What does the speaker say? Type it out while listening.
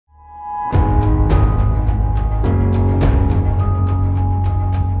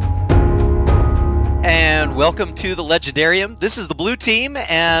welcome to the Legendarium. This is the Blue Team,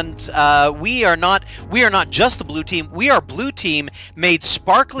 and we are not just the Blue Team. We are Blue Team made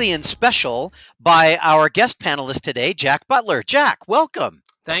sparkly and special by our guest panelist today, Jack Butler. Jack, welcome.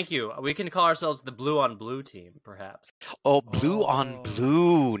 Thank you. We can call ourselves the Blue on Blue Team, perhaps. Oh, Blue on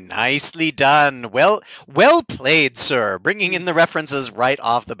Blue. Nicely done. Well played, sir. Bringing in the references right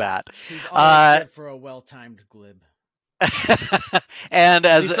off the bat. He's always good for a well-timed glib. And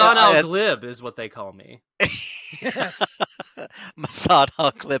as Masan al-Glib is what they call me. Yes. Masan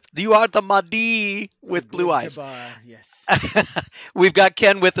al-Glib. You are the Mahdi with blue eyes. Yes. We've got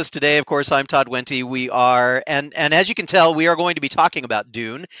Ken with us today. Of course, I'm Todd Wente. We are, and as you can tell, we are going to be talking about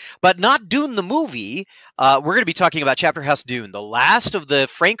Dune, but not Dune the movie. We're going to be talking about Chapterhouse Dune, the last of the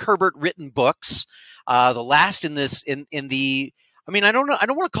Frank Herbert written books, the last in the. I mean, I don't know. I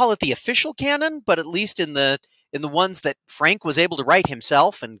don't want to call it the official canon, but at least in the ones that Frank was able to write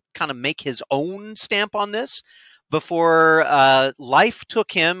himself and kind of make his own stamp on this before life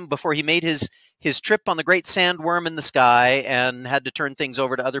took him, before he made his trip on the great sandworm in the sky and had to turn things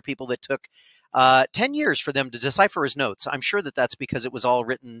over to other people that took 10 years for them to decipher his notes. I'm sure that that's because it was all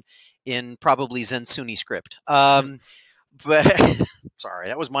written in probably Zensuni script. But sorry,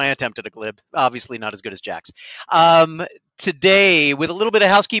 that was my attempt at a glib. Obviously not as good as Jack's. Today, with a little bit of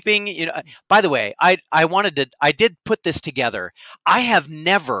housekeeping, you know. By the way, I did put this together. I have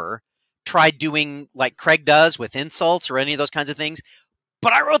never tried doing like Craig does with insults or any of those kinds of things.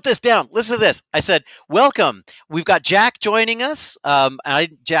 But I wrote this down. Listen to this. I said, "Welcome. We've got Jack joining us."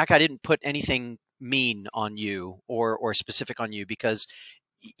 Jack, I didn't put anything mean on you or specific on you because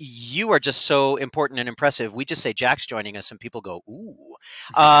you are just so important and impressive. We just say Jack's joining us and people go, ooh.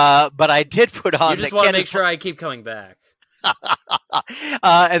 But I did put on. You just want to make sure I keep coming back.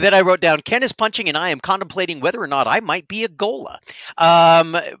 And then I wrote down, Ken is punching and I am contemplating whether or not I might be a Gola.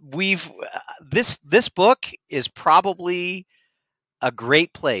 This book is probably a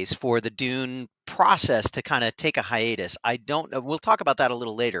great place for the Dune process to kind of take a hiatus. I don't know. We'll talk about that a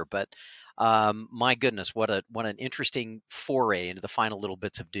little later, but my goodness, what an interesting foray into the final little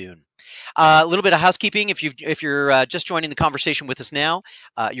bits of Dune. A little bit of housekeeping. If you're just joining the conversation with us now,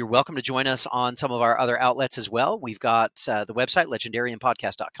 you're welcome to join us on some of our other outlets as well. We've got the website,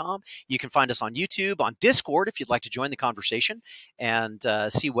 legendariumpodcast.com. You can find us on YouTube, on Discord, if you'd like to join the conversation and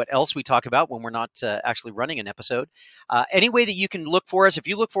see what else we talk about when we're not actually running an episode. Any way that you can look for us, if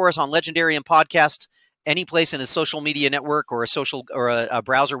you look for us on Legendarium Podcast, any place in a social media network or a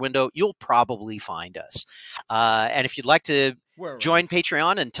browser window, you'll probably find us. And if you'd like to join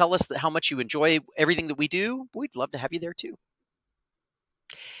Patreon and tell us how much you enjoy everything that we do, we'd love to have you there too.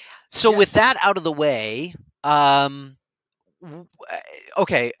 So with that out of the way,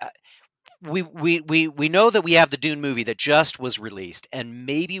 okay, we know that we have the Dune movie that just was released, and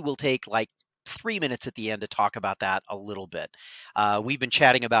maybe we'll take like 3 minutes at the end to talk about that a little bit. We've been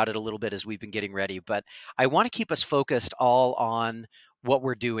chatting about it a little bit as we've been getting ready, but I want to keep us focused all on what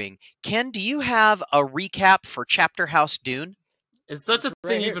we're doing. Ken, do you have a recap for Chapterhouse Dune? Is such a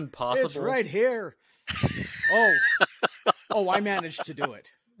thing even possible? It's right here. Oh, I managed to do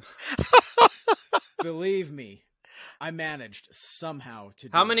it. Believe me, I managed somehow to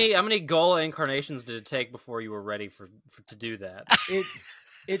do it. How many Gola incarnations did it take before you were ready to do that?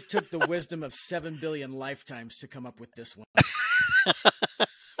 It took the wisdom of 7 billion lifetimes to come up with this one.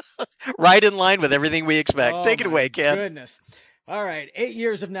 Right in line with everything we expect. Take it away, Ken. Goodness. All right, 8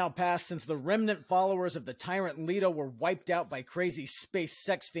 years have now passed since the remnant followers of the tyrant Leto were wiped out by crazy space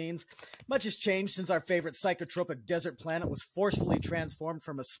sex fiends. Much has changed since our favorite psychotropic desert planet was forcefully transformed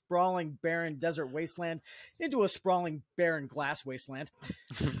from a sprawling, barren desert wasteland into a sprawling, barren glass wasteland.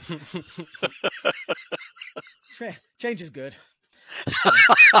 Change is good.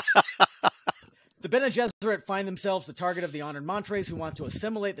 The Bene Gesserit find themselves the target of the honored Montres, who want to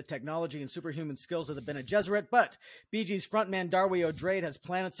assimilate the technology and superhuman skills of the Bene Gesserit, but BG's frontman Darwy O'Drade has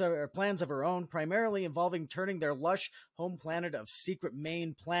plans of her own, primarily involving turning their lush home planet of Secret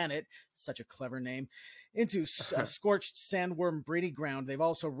Main Planet, such a clever name, into a scorched sandworm breeding ground. They've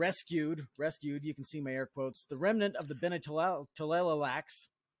also rescued, you can see my air quotes, the remnant of the Bene Talelalax.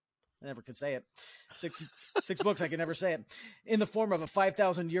 I never could say it. Six books, I can never say it. In the form of a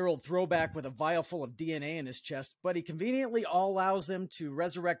 5,000-year-old throwback with a vial full of DNA in his chest, but he conveniently allows them to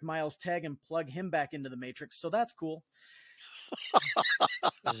resurrect Miles Teg and plug him back into the Matrix, so that's cool.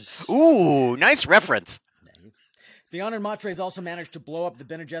 Ooh, nice reference. The honored Matres also managed to blow up the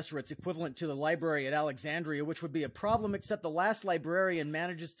Bene Gesserit's equivalent to the library at Alexandria, which would be a problem, except the last librarian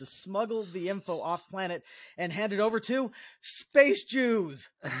manages to smuggle the info off planet and hand it over to Space Jews.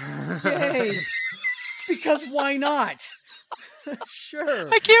 Yay! Because why not? Sure.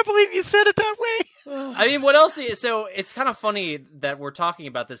 I can't believe you said it that way. I mean, what else? So it's kind of funny that we're talking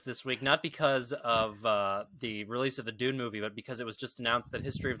about this week, not because of the release of the Dune movie, but because it was just announced that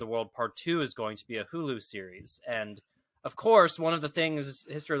History of the World Part 2 is going to be a Hulu series. And, of course, one of the things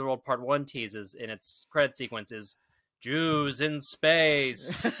History of the World Part 1 teases in its credit sequence is Jews in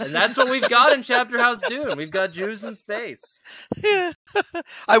space. And that's what we've got in Chapterhouse Dune. We've got Jews in space. Yeah.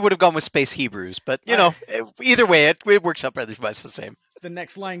 I would have gone with Space Hebrews, but, either way, it works out pretty much the same. The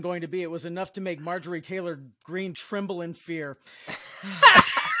next line going to be, it was enough to make Marjorie Taylor Greene tremble in fear.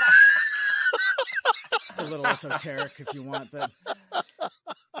 It's a little esoteric if you want, but...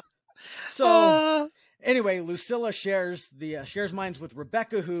 So, anyway, Lucilla shares minds with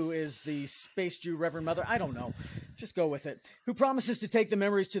Rebecca, who is the space Jew Reverend Mother. I don't know. Just go with it. Who promises to take the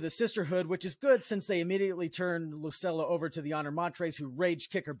memories to the sisterhood, which is good since they immediately turn Lucilla over to the Honor Montres, who rage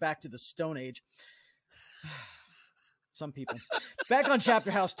kick her back to the Stone Age. Some people. Back on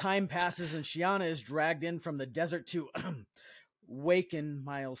Chapterhouse, time passes, and Shiana is dragged in from the desert to waken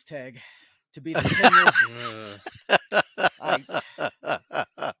Miles Tegg to be the 10-year...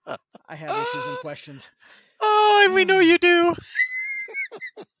 I have issues and questions. Oh, and we know you do.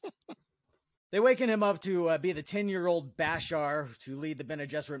 They waken him up to be the 10-year-old Bashar to lead the Bene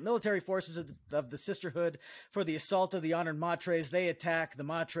Gesserit military forces of the Sisterhood for the assault of the Honored Matres. They attack the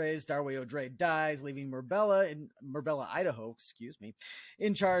Matres. Darway O'Dray dies, leaving Marbella, Idaho,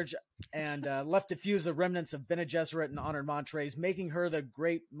 in charge and left to fuse the remnants of Bene Gesserit and Honored Matres, making her the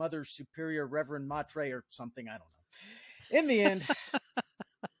Great Mother Superior Reverend Matre or something. I don't know. In the end...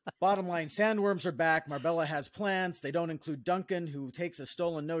 Bottom line, sandworms are back. Marbella has plans. They don't include Duncan, who takes a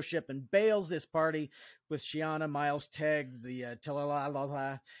stolen no ship and bails this party with Shiana, Miles Tegg, the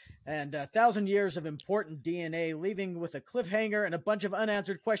Telalala, and 1,000 years of important DNA, leaving with a cliffhanger and a bunch of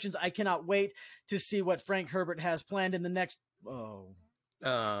unanswered questions. I cannot wait to see what Frank Herbert has planned in the next... Oh.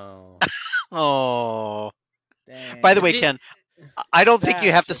 Dang. By the way, Ken, I don't think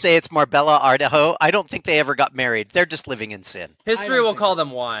you have to say it's Marbella, Idaho. I don't think they ever got married. They're just living in sin. History will call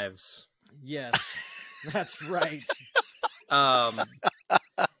them wives. Yes, that's right.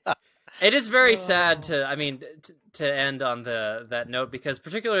 It is very sad to end on that note, because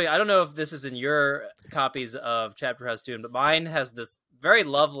particularly, I don't know if this is in your copies of Chapterhouse Dune, but mine has this very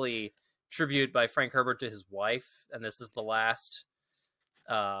lovely tribute by Frank Herbert to his wife, and this is the last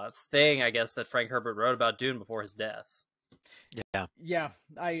thing, I guess, that Frank Herbert wrote about Dune before his death. Yeah,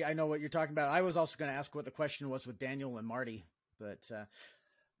 I know what you're talking about. I was also going to ask what the question was with Daniel and Marty, but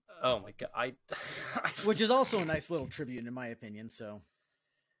oh my god, which is also a nice little tribute in my opinion. So,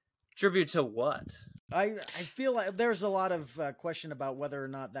 tribute to what? I feel like there's a lot of question about whether or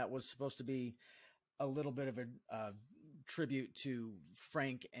not that was supposed to be a little bit of a tribute to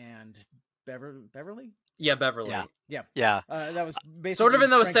Frank and Beverly. Yeah, Beverly. Yeah. That was basically sort of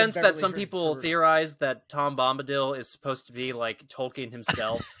in the Frank sense and that Beverly some people theorize that Tom Bombadil is supposed to be like Tolkien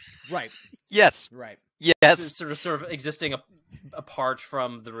himself. Right. Yes. Right. Yes. Sort of existing apart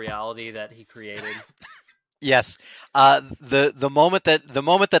from the reality that he created. Yes. The moment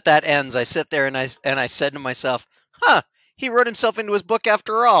that ends, I sit there and I said to myself, he wrote himself into his book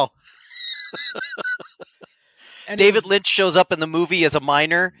after all. And David Lynch shows up in the movie as a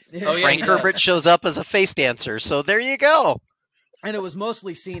minor. Frank Herbert shows up as a face dancer. So there you go. And it was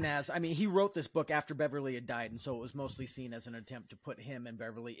mostly seen as, he wrote this book after Beverly had died, and so it was mostly seen as an attempt to put him and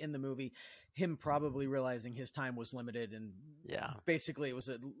Beverly in the movie, him probably realizing his time was limited, and basically it was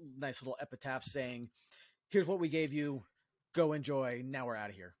a nice little epitaph saying, here's what we gave you, go enjoy, now we're out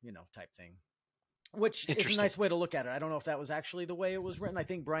of here, type thing. Which is a nice way to look at it. I don't know if that was actually the way it was written. I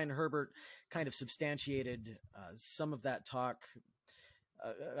think Brian Herbert kind of substantiated some of that talk.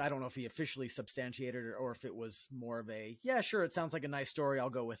 I don't know if he officially substantiated it or if it was more of a, sure, it sounds like a nice story, I'll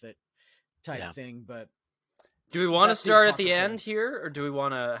go with it type thing. But do we want to start at the end here, or do we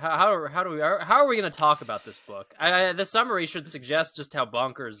want to? How are we going to talk about this book? The summary should suggest just how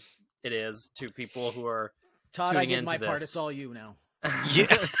bonkers it is to people who are Todd. I did my part. It's all you now. Yeah.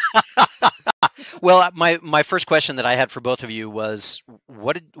 Well, my first question that I had for both of you was,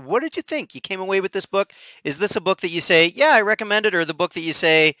 what did you think? You came away with this book. Is this a book that you say, I recommend it, or the book that you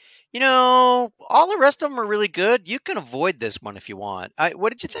say, all the rest of them are really good. You can avoid this one if you want.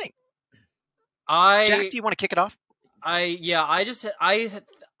 What did you think? Jack, do you want to kick it off? I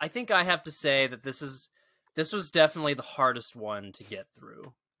think I have to say that this was definitely the hardest one to get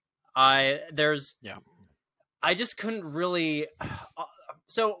through. I just couldn't really.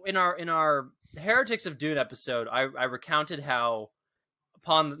 So in our Heretics of Dune episode, I recounted how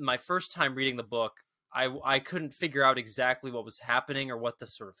upon my first time reading the book, I couldn't figure out exactly what was happening or what the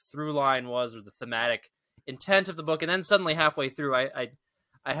sort of through line was or the thematic intent of the book, and then suddenly halfway through, I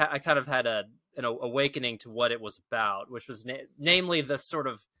kind of had an awakening to what it was about, which was namely the sort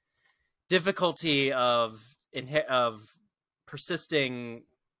of difficulty of persisting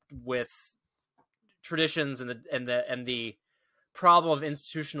with traditions and the problem of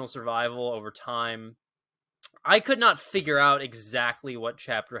institutional survival over time. I could not figure out exactly what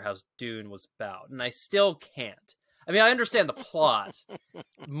Chapterhouse Dune was about, and I still can't. I mean, I understand the plot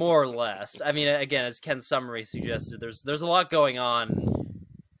more or less. I mean, again, as Ken's summary suggested, there's a lot going on,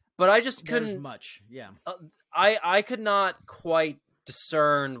 but I just couldn't. There's much, yeah. I could not quite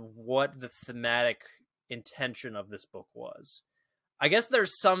discern what the thematic intention of this book was. I guess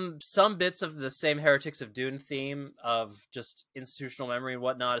there's some bits of the same Heretics of Dune theme of just institutional memory and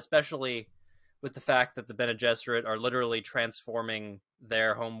whatnot, especially with the fact that the Bene Gesserit are literally transforming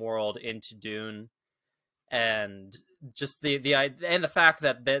their home world into Dune, and just the fact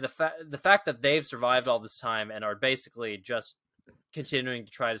that the fact that they've survived all this time and are basically just continuing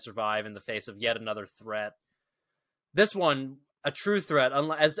to try to survive in the face of yet another threat. This one, a true threat,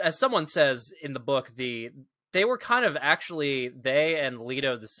 as someone says in the book, they were kind of actually, they and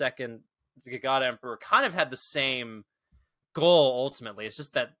Leto II, the God Emperor, kind of had the same goal ultimately. It's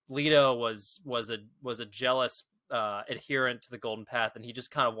just that Leto was a jealous adherent to the Golden Path, and he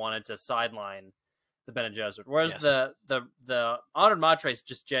just kind of wanted to sideline the Bene Gesserit. Whereas Yes. the Honored Matres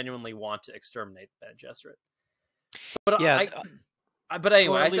just genuinely want to exterminate the Bene Gesserit. But Yeah. but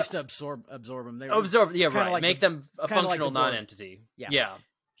anyway, Or at least absorb them. They absorb. Yeah, right. like Make them a kinda like functional the Borg. non-entity. Yeah. Yeah.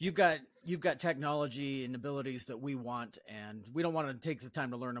 You've got technology and abilities that we want, and we don't want to take the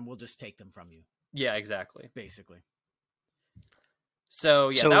time to learn them. We'll just take them from you, Yeah, exactly. basically. So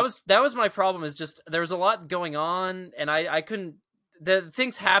yeah, So- that was my problem. Is just there was a lot going on, and I couldn't. The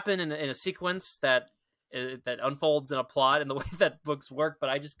things happen in a sequence that unfolds in a plot in the way that books work, but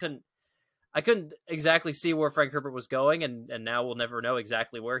I just couldn't. I couldn't exactly see where Frank Herbert was going, and now we'll never know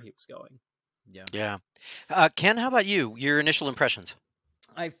exactly where he was going. Yeah. Yeah. Ken, how about you? Your initial impressions?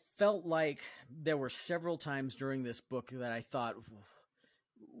 I felt like there were several times during this book that I thought,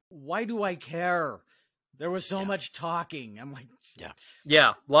 why do I care? There was so much talking. I'm like,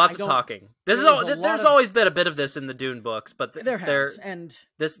 Yeah, lots I of don't- talking. there's a lot There's of- always been a bit of this in the Dune books, but there has. And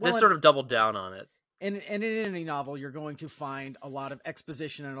this well, sort of doubled down on it. in any novel, you're going to find a lot of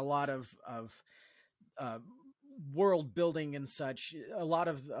exposition and a lot of world building and such. A lot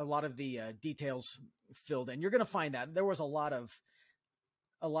of the details filled in. You're going to find that there was a lot of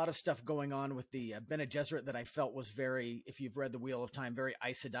stuff going on with the Bene Gesserit that I felt was very, if you've read the Wheel of Time, very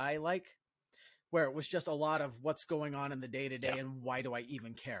Aes Sedai like, where it was just a lot of what's going on in the day to day and why do I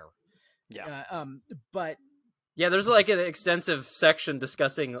even care? Yeah. But Yeah, there's like an extensive section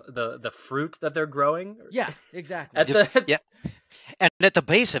discussing the fruit that they're growing. yeah, exactly. At the Yeah. And at the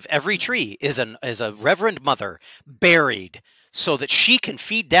base of every tree is a Reverend Mother buried so that she can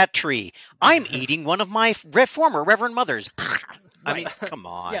feed that tree. I'm eating one of my former Reverend Mothers. I mean, come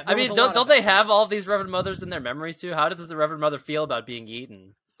on. Yeah, I there mean, was a lot don't of they that. have all these Reverend Mothers in their memories too? How does the Reverend Mother feel about being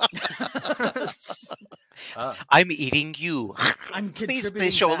eaten? I'm eating you. I'm Please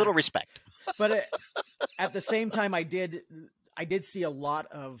contributing show a back. little respect. But at the same time, I did see a lot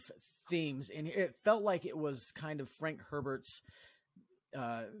of themes, and it felt like it was kind of Frank Herbert's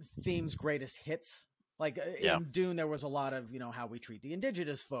themes' greatest hits. Like Yeah. in Dune, there was a lot of how we treat the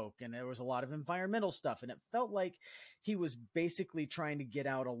indigenous folk, and there was a lot of environmental stuff, and it felt like he was basically trying to get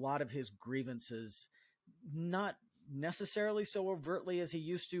out a lot of his grievances, not necessarily so overtly as he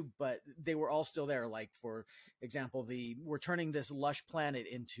used to, but they were all still there. Like, for example, we're turning this lush planet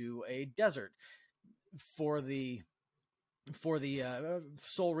into a desert for the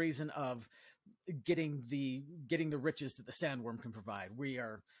sole reason of getting the riches that the sandworm can provide.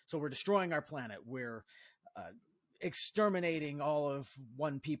 We're destroying our planet. We're exterminating all of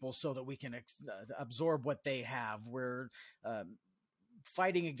one people so that we can absorb what they have. We're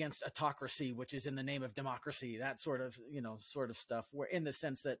fighting against autocracy, which is in the name of democracy, that sort of stuff, where in the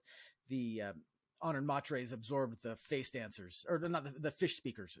sense that the Honored Matres absorbed the face dancers, or not the fish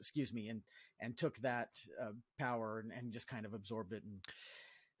speakers, excuse me, and took that power and just kind of absorbed it. And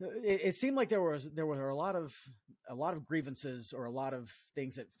it seemed like there were a lot of grievances, or a lot of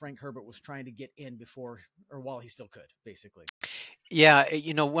things that Frank Herbert was trying to get in before or while he still could, basically. Yeah,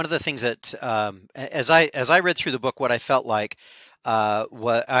 one of the things that as I read through the book, what I felt like,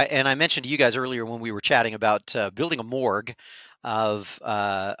 and I mentioned to you guys earlier when we were chatting about building a morgue, of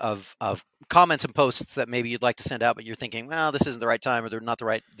comments and posts that maybe you'd like to send out, but you're thinking, well, this isn't the right time, or they're not the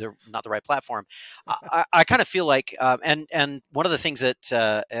right platform. I kind of feel like, and one of the things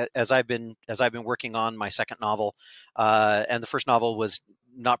that as I've been working on my second novel, and the first novel was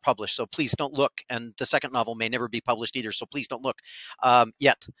not published, so please don't look, and the second novel may never be published either, so please don't look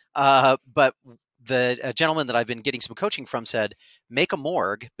yet. But the gentleman that I've been getting some coaching from said, make a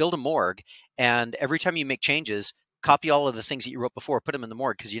morgue, build a morgue, and every time you make changes, copy all of the things that you wrote before, put them in the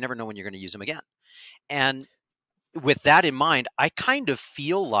morgue, because you never know when you're going to use them again. And with that in mind, I kind of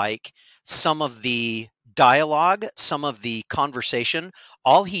feel like some of the dialogue, some of the conversation,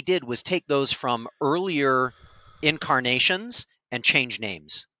 all he did was take those from earlier incarnations and change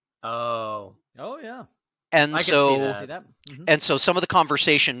names. Oh yeah. And I can so, see that. Mm-hmm. and so some of the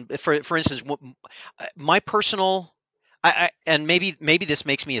conversation, for instance, my personal, and maybe this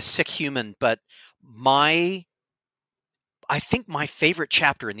makes me a sick human, but I think my favorite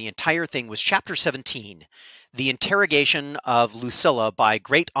chapter in the entire thing was chapter 17, the interrogation of Lucilla by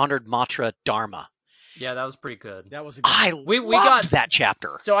Great Honored Matra Dharma. Yeah, that was pretty good. That was a good I one. We loved got that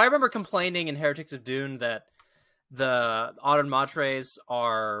chapter. So I remember complaining in Heretics of Dune that the Honored Matres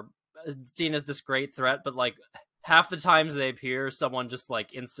are seen as this great threat, but like half the times they appear, someone just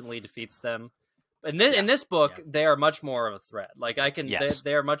like instantly defeats them. In this book, they are much more of a threat. Like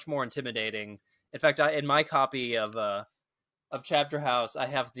they are much more intimidating. In fact, in my copy of Chapterhouse, I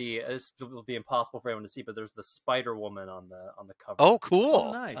have this will be impossible for anyone to see, but there's the Spider Woman on the cover. Oh, cool!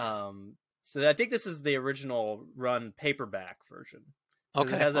 Oh, nice. So I think this is the original run paperback version.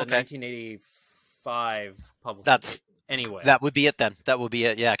 Okay, it has a 1985 publication. That's anyway. That would be it then. That would be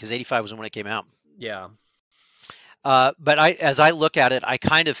it. Yeah, because 85 was when it came out. Yeah. But as I look at it, I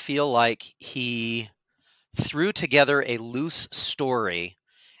kind of feel like he threw together a loose story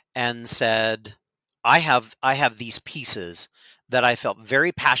and said, I have these pieces that I felt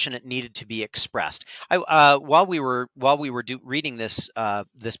very passionate needed to be expressed. While we were reading this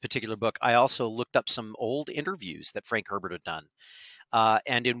particular book, I also looked up some old interviews that Frank Herbert had done,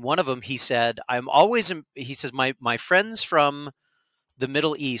 and in one of them he said, he says my friends from the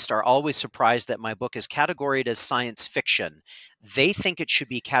Middle East are always surprised that my book is categorized as science fiction. They think it should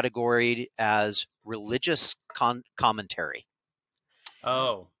be categorized as religious commentary.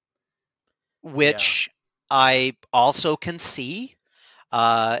 Oh. Which I also can see,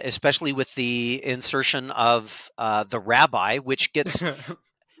 especially with the insertion of the rabbi, which gets,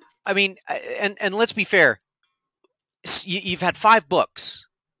 I mean, and let's be fair, you've had 5 books.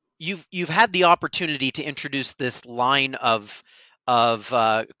 You've had the opportunity to introduce this line of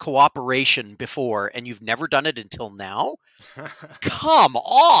cooperation before, and you've never done it until now. Come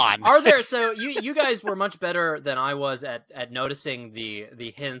on. Are there? So you guys were much better than I was at noticing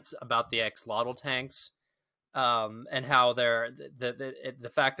the hints about the axolotl tanks, and how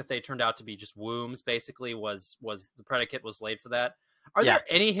the fact that they turned out to be just wombs basically was the predicate was laid for that. Are there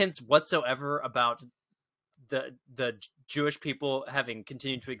any hints whatsoever about the Jewish people having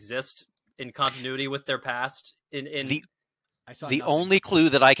continued to exist in continuity with their past? The only clue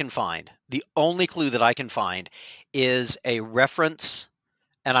that I can find, is a reference,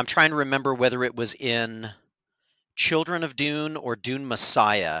 and I'm trying to remember whether it was in Children of Dune or Dune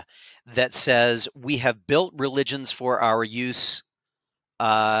Messiah, that says we have built religions for our use,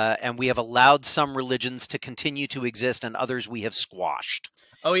 and we have allowed some religions to continue to exist, and others we have squashed.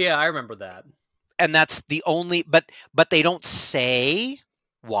 Oh yeah, I remember that. And that's the only, but they don't say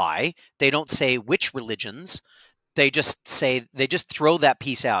why. They don't say which religions. They just throw that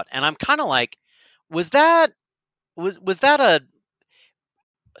piece out, and I'm kind of like, was that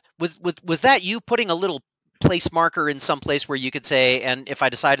you putting a little place marker in some place where you could say, and if I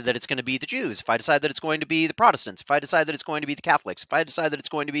decided that it's going to be the Jews, if I decide that it's going to be the Protestants, if I decide that it's going to be the Catholics, if I decide that it's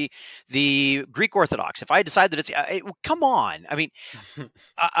going to be the Greek Orthodox, if I decide that it's come on, I mean,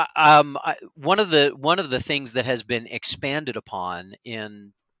 one of the things that has been expanded upon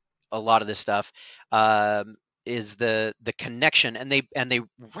in a lot of this stuff is the connection, and they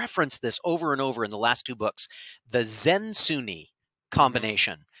reference this over and over in the last 2 books, the Zen Sunni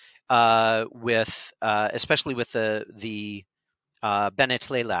combination, with especially with the Bennett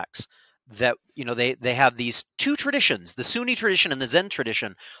Laylaks, that they have these 2 traditions, the Sunni tradition and the Zen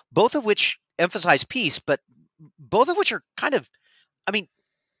tradition, both of which emphasize peace, but both of which are kind of, I mean,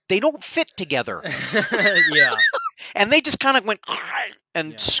 they don't fit together. Yeah. And they just kind of went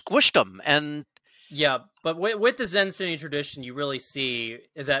and squished them. And yeah, but with the Zen Sunni tradition, you really see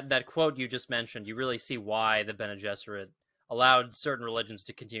that quote you just mentioned. You really see why the Bene Gesserit allowed certain religions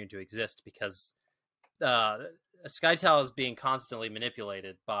to continue to exist, because Skytel is being constantly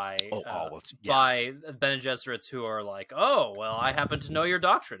manipulated by yeah. by Bene Gesserits who are like, oh, well, I happen to know your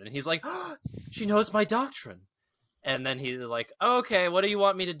doctrine. And he's like, oh, she knows my doctrine. And then he's like, oh, okay, what do you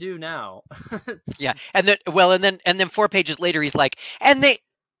want me to do now? Yeah. And then 4 pages later, he's like, and they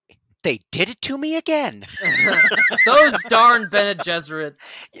did it to me again. Those darn Bene Gesserit.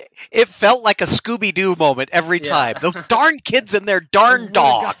 It felt like a Scooby-Doo moment every time. Those darn kids and their darn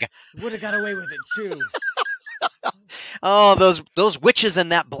dog. Would have got away with it, too. Oh, those witches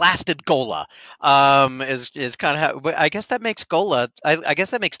and that blasted Gola is kind of how I guess that makes Gola. I guess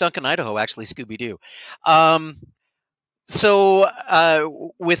that makes Duncan Idaho actually Scooby-Doo. So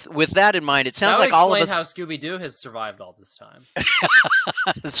with that in mind, it sounds like all of us. How Scooby-Doo has survived all this time.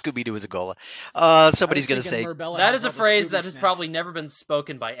 Scooby-Doo is a Gola. Somebody's going to say that is a phrase that has probably never been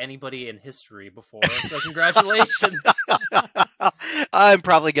spoken by anybody in history before. So congratulations. I'm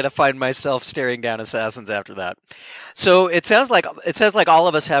probably going to find myself staring down assassins after that. So it sounds like all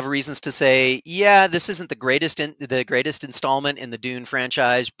of us have reasons to say, yeah, this isn't the greatest installment in the Dune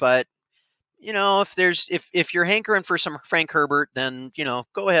franchise, but you know, if you're hankering for some Frank Herbert, then you know,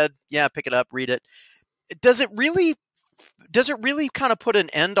 go ahead, yeah, pick it up, read it. Does it really kind of put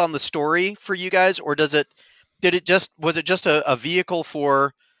an end on the story for you guys, or was it just a vehicle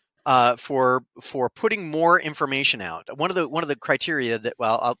for putting more information out? One of the criteria that,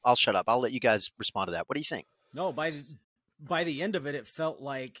 well, I'll shut up. I'll let you guys respond to that. What do you think? No, by the end of it, it felt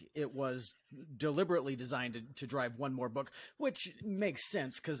like it was deliberately designed to drive one more book, which makes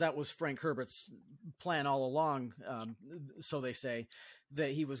sense because that was Frank Herbert's plan all along. So they say that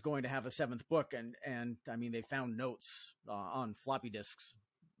he was going to have a 7th book, and I mean, they found notes on floppy disks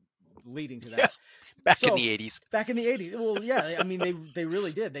leading to that. Yeah, back in the 80s. Back in the 80s. Well, yeah, I mean, they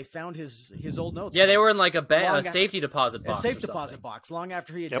really did. They found his old notes. Yeah, they were in like a safety deposit box. A safe deposit box. Long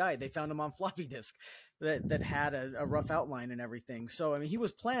after he had died, they found him on floppy disk that had a rough outline and everything. So, I mean, he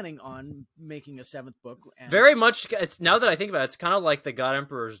was planning on making a 7th book. And very much, it's now that I think about it, it's kind of like the God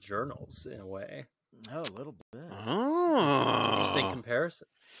Emperor's journals in a way. Oh, a little bit. Oh. Interesting comparison.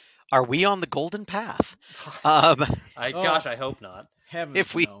 Are we on the golden path? Gosh, I hope not. Heavens,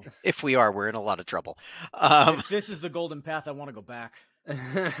 if we are, we're in a lot of trouble. If this is the golden path, I want to go back.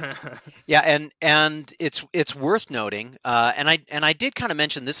 Yeah, and it's worth noting, and I did kind of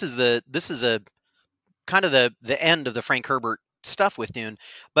mention this is a kind of the end of the Frank Herbert stuff with Dune,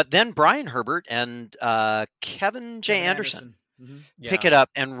 but then Brian Herbert and Kevin J. Anderson pick it up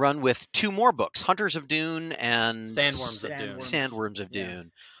and run with 2 more books, Hunters of Dune and Sandworms of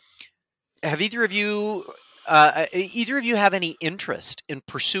Dune. Have either of you have any interest in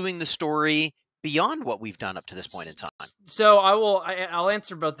pursuing the story beyond what we've done up to this point in time? So I'll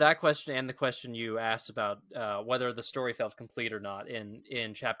answer both that question and the question you asked about whether the story felt complete or not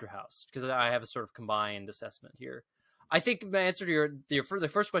in Chapterhouse, because I have a sort of combined assessment here. I think my answer to the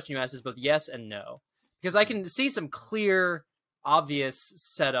first question you asked is both yes and no, because I can see some clear, obvious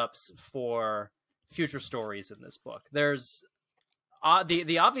setups for future stories in this book. There's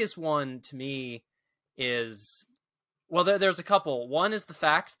the obvious one to me is, well, there's a couple. One is the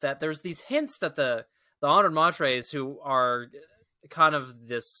fact that there's these hints that the Honored Montres, who are kind of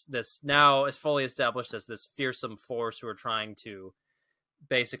this now is fully established as this fearsome force who are trying to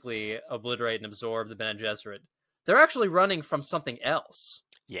basically obliterate and absorb the Bene Gesserit, they're actually running from something else.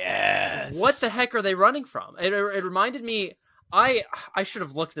 Yes. What the heck are they running from? It reminded me, I should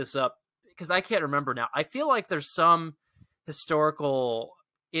have looked this up because I can't remember now. I feel like there's some historical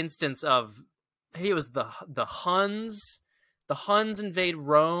instance of, maybe it was the Huns. The Huns invade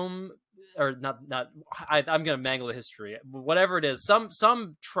Rome, or not. I'm going to mangle the history. Whatever it is,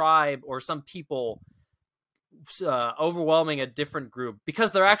 some tribe or some people overwhelming a different group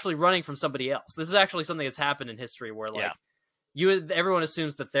because they're actually running from somebody else. This is actually something that's happened in history where everyone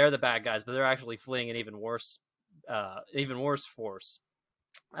assumes that they're the bad guys, but they're actually fleeing an even worse force.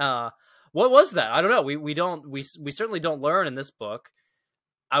 What was that? I don't know. We certainly don't learn in this book.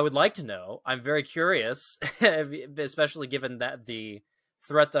 I would like to know. I'm very curious, especially given that the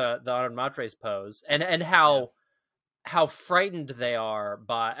threat the Honored Montres pose, and how frightened they are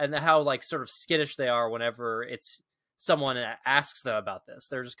by, and how like sort of skittish they are whenever it's someone asks them about this.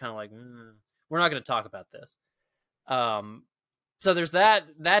 They're just kind of like, we're not going to talk about this. So there's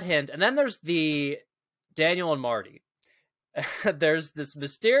that hint, and then there's the Daniel and Marty. There's this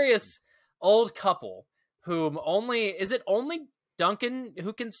mysterious old couple whom only Duncan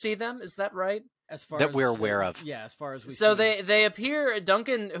who can see them. Is that right? As far that as we're aware of. Yeah, as far as we so see. they appear,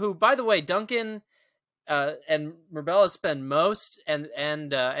 Duncan, who, by the way, Duncan and Marbella spend most and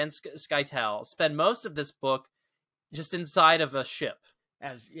Skytel spend most of this book just inside of a ship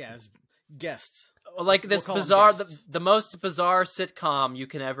as guests. like this We'll call 'em bizarre, guests. the most bizarre sitcom you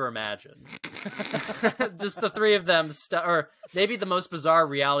can ever imagine. Just the three of them, or maybe the most bizarre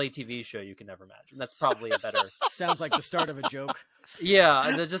reality TV show you can ever imagine. That's probably a better. Sounds like the start of a joke.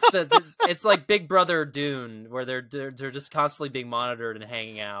 Yeah, it's like Big Brother Dune, where they're just constantly being monitored and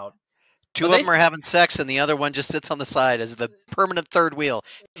hanging out. Two But of them are having sex, and the other one just sits on the side as the permanent third wheel.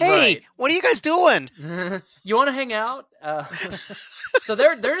 Hey, Right. what are you guys doing? You want to hang out? So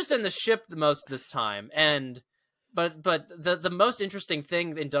they're just in the ship the most this time, but the most interesting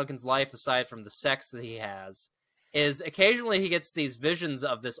thing in Duncan's life, aside from the sex that he has, is occasionally he gets these visions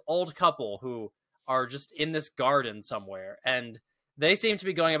of this old couple who are just in this garden somewhere, and they seem to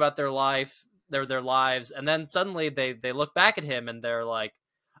be going about their lives, and then suddenly they look back at him and they're like,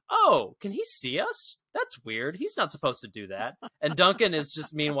 "Oh, can he see us? That's weird. He's not supposed to do that." And Duncan is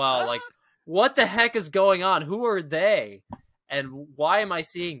just meanwhile like, "What the heck is going on? Who are they? And why am I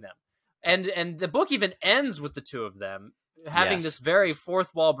seeing them?" And the book even ends with the two of them having Yes. this very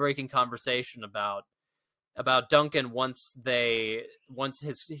fourth wall breaking conversation about Duncan once he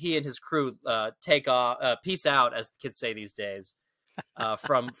and his crew take off, peace out, as the kids say these days,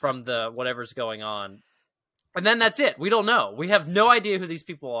 from the whatever's going on. And then that's it. We don't know. We have no idea who these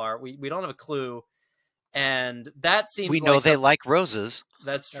people are. We don't have a clue. And that seems We know like they like roses.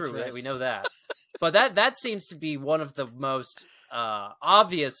 that's true. right. We know that. But that seems to be one of the most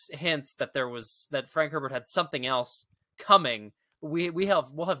obvious hints that Frank Herbert had something else coming.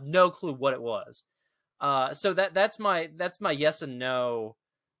 We'll have no clue what it was. So that's my yes and no,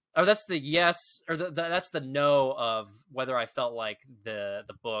 or that's the yes, or that's the no of whether I felt like the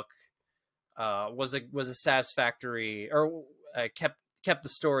book was a satisfactory, or kept the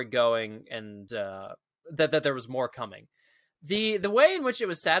story going, and that there was more coming. The way in which it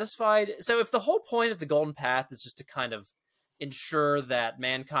was satisfied. So if the whole point of the Golden Path is just to kind of ensure that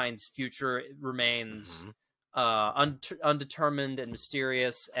mankind's future remains undetermined and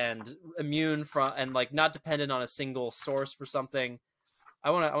mysterious and immune from, and like not dependent on a single source for something. I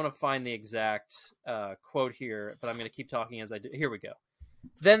want to find the exact quote here, but I'm going to keep talking as I do. Here we go.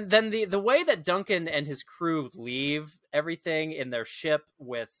 Then the way that Duncan and his crew leave everything in their ship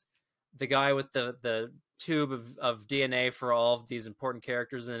with the guy with the tube of DNA for all of these important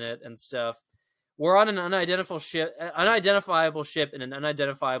characters in it and stuff. We're on an unidentifiable ship in an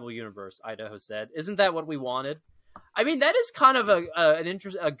unidentifiable universe, Idaho said. Isn't that what we wanted? I mean, that is kind of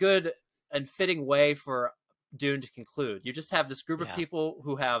a good and fitting way for Dune to conclude. You just have this group of people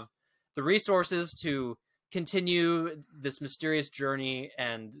who have the resources to continue this mysterious journey,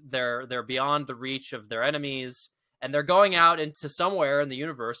 and they're beyond the reach of their enemies, and they're going out into somewhere in the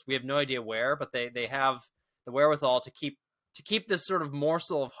universe. We have no idea where, but they have the wherewithal to keep this sort of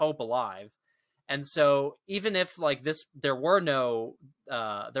morsel of hope alive. And so even if like this, there were no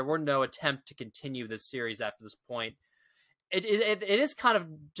attempt to continue this series after this point, it is kind of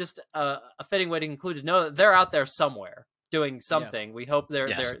just a fitting way to conclude, to know that they're out there somewhere doing something. Yeah. We hope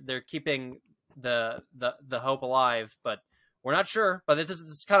they're keeping the hope alive, but we're not sure. But this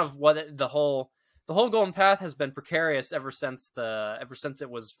is kind of what the whole Golden Path has been precarious ever since it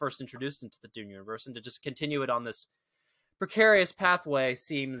was first introduced into the Dune universe, and to just continue it on this precarious pathway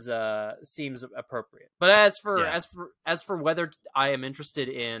seems appropriate. But as for whether I am interested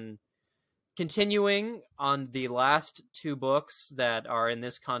in continuing on the last two books that are in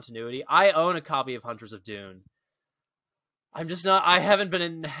this continuity, I own a copy of Hunters of Dune. I haven't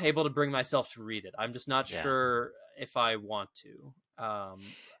been able to bring myself to read it. I'm just not sure if I want to.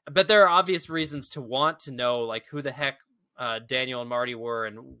 But there are obvious reasons to want to know, like, who the heck Daniel and Marty were,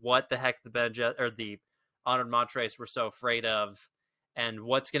 and what the heck the Honored Montres were so afraid of, and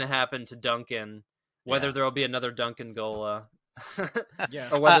what's going to happen to Duncan, whether there will be another Duncan Gola,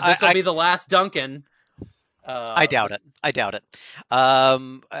 or whether this will be the last Duncan. I doubt it.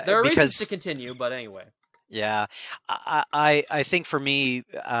 There are reasons to continue, but anyway. Yeah, I think for me,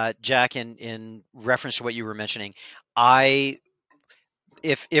 Jack, in reference to what you were mentioning,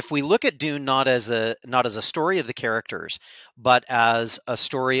 if we look at Dune not as a story of the characters, but as a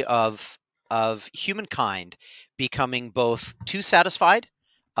story of humankind becoming both too satisfied,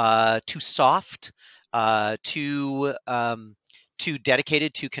 too soft, too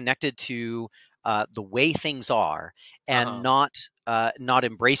dedicated, too connected to the way things are, and not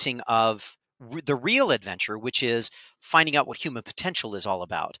embracing of the real adventure, which is finding out what human potential is all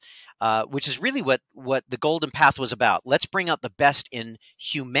about, which is really what the Golden Path was about. Let's bring out the best in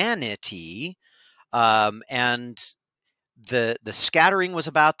humanity, and the scattering was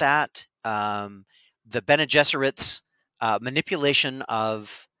about that. The Bene Gesserit's manipulation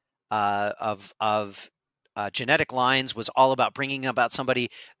of genetic lines was all about bringing about somebody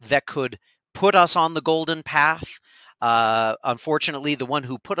that could put us on the golden path. Unfortunately, the one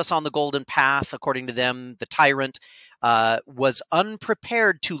who put us on the golden path, according to them, the tyrant, was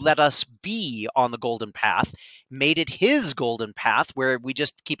unprepared to let us be on the golden path, made it his golden path where we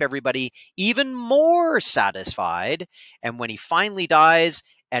just keep everybody even more satisfied. And when he finally dies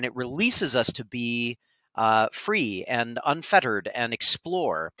and it releases us to be free and unfettered and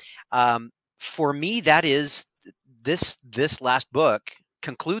explore, for me, that is this last book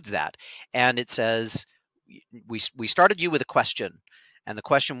concludes that. And it says, we started you with a question, and the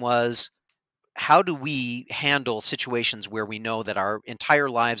question was, how do we handle situations where we know that our entire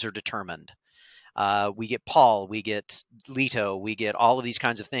lives are determined? We get Paul, we get Leto, we get all of these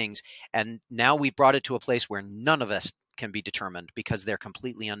kinds of things, and now we've brought it to a place where none of us can be determined because they're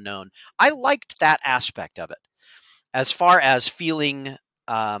completely unknown. I liked that aspect of it. As far as feeling,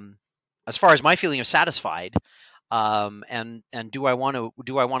 as far as my feeling of satisfied, and do I want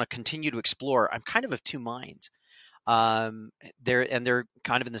to continue to explore? I'm kind of two minds. They're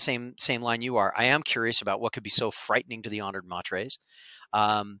kind of in the same line you are. I am curious about what could be so frightening to the honored matres,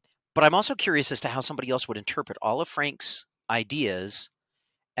 but I'm also curious as to how somebody else would interpret all of Frank's ideas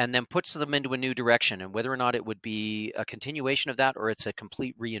and then puts them into a new direction, and whether or not it would be a continuation of that or it's a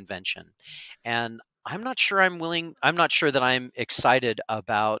complete reinvention. And I'm not sure that I'm excited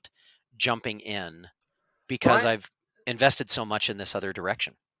about jumping in because I've invested so much in this other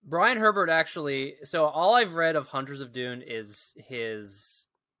direction. Brian Herbert actually, so all I've read of Hunters of Dune is his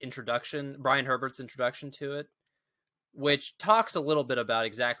introduction, Brian Herbert's introduction to it, which talks a little bit about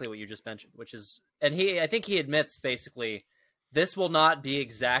exactly what you just mentioned, which is, and I think he admits basically, this will not be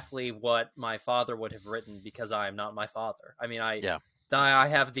exactly what my father would have written because I am not my father. I mean, I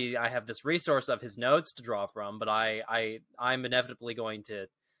have this resource of his notes to draw from, but I'm inevitably going to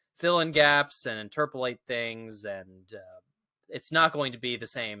fill in gaps and interpolate things, and it's not going to be the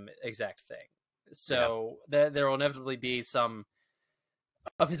same exact thing. So there will inevitably be some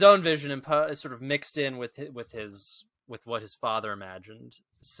of his own vision and sort of mixed in with what his father imagined.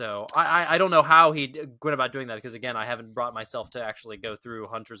 So I don't know how he went about doing that, because again, I haven't brought myself to actually go through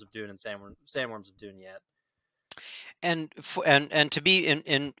Hunters of Dune and Sandworms of Dune yet. And to be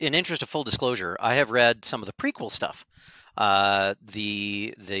in interest of full disclosure, I have read some of the prequel stuff. The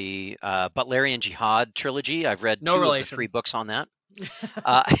Butlerian Jihad trilogy. I've read two of the 3 books on that.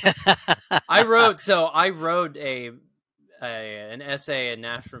 I wrote an essay in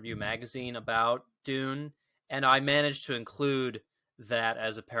National Review magazine about Dune, and I managed to include that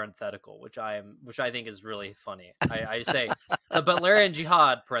as a parenthetical, which I think is really funny. I say the Butlerian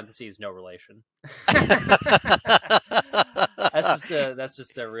Jihad (parentheses no relation). That's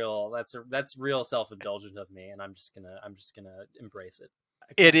real self-indulgent of me, and I'm just gonna embrace it.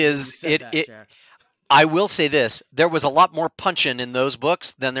 It is I will say this: there was a lot more punching in those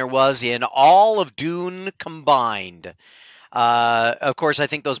books than there was in all of Dune combined. Of course, I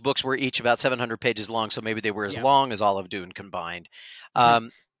think those books were each about 700 pages long, so maybe they were as long as all of Dune combined.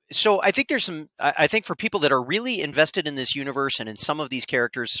 So I think there's I think for people that are really invested in this universe and in some of these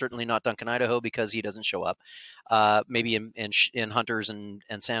characters, certainly not Duncan Idaho because he doesn't show up. Maybe in Hunters and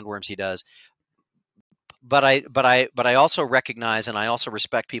Sandworms he does. But I also recognize and I also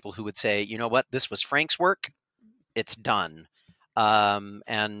respect people who would say, you know what, this was Frank's work, it's done.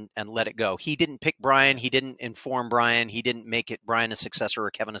 And let it go. He didn't pick Brian. He didn't inform Brian. He didn't make it Brian a successor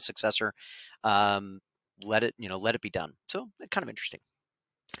or Kevin a successor. Let it be done. So kind of interesting.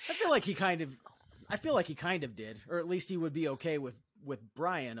 I feel like he kind of did, or at least he would be okay with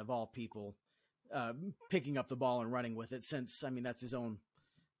Brian of all people picking up the ball and running with it, since that's his own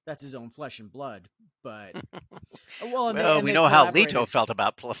flesh and blood. But we know how Leto felt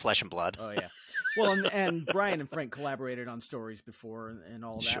about flesh and blood. Oh yeah. Well, and Brian and Frank collaborated on stories before and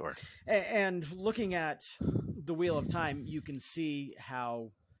all that. Sure. And looking at the Wheel of Time, you can see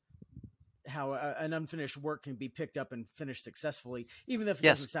how an unfinished work can be picked up and finished successfully, even if it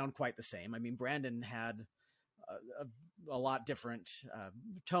doesn't sound quite the same. I mean, Brandon had a lot different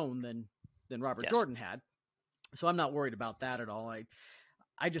tone than Robert Jordan had, so I'm not worried about that at all.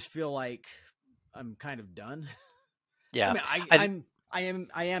 I just feel like I'm kind of done. Yeah, I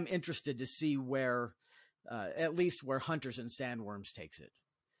am interested to see where, at least where Hunters and Sandworms takes it.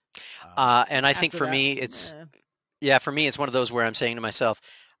 And I think for me, it's one of those where I'm saying to myself,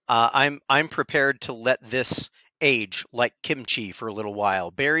 I'm prepared to let this age like kimchi for a little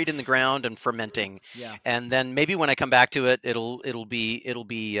while, buried in the ground and fermenting. Yeah. And then maybe when I come back to it, it'll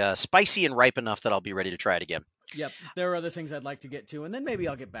be spicy and ripe enough that I'll be ready to try it again. Yep, there are other things I'd like to get to, and then maybe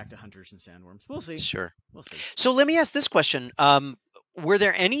I'll get back to Hunters and Sandworms. We'll see. Sure. We'll see. So let me ask this question. Were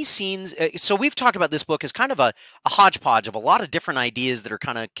there any scenes? So we've talked about this book as kind of a hodgepodge of a lot of different ideas that are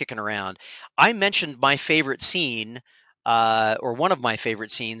kind of kicking around. I mentioned my favorite scene, or one of my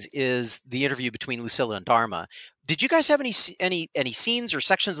favorite scenes, is the interview between Lucilla and Dharma. Did you guys have any scenes or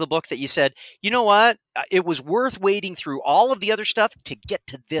sections of the book that you said, you know what, it was worth wading through all of the other stuff to get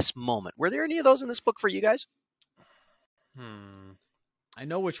to this moment? Were there any of those in this book for you guys? I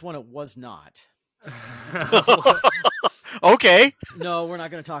know which one it was not. Okay. No, we're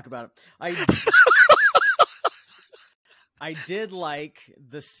not going to talk about it. I did like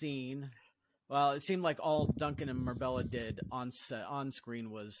the scene. Well, it seemed like all Duncan and Marbella did on screen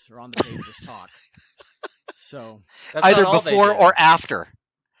was, or on the page, was talk. So That's either not all they before did. or after.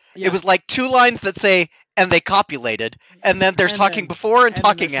 yeah. It was like two lines that say, and they copulated, and then there's And talking then- before and then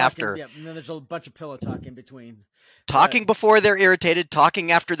talking there's after. Yeah, and then there's a bunch of pillow talk in between. Talking before they're irritated,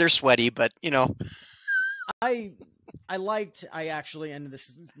 talking after they're sweaty, but I actually, and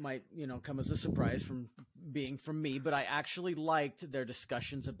this might, come as a surprise from being from me, but I actually liked their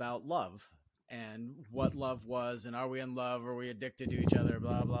discussions about love and what love was, and are we in love, are we addicted to each other,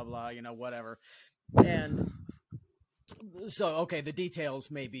 blah, blah, blah, whatever. And so, okay, the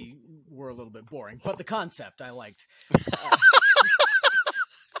details maybe were a little bit boring, but the concept I liked.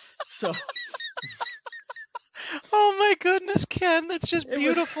 So... Oh my goodness, Ken, that's just It was-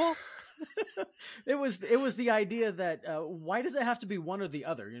 beautiful. It was the idea that why does it have to be one or the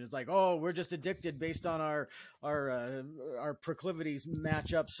other? It's like, oh, we're just addicted based on our proclivities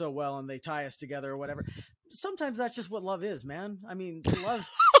match up so well and they tie us together or whatever. Sometimes that's just what love is, man. I mean, love.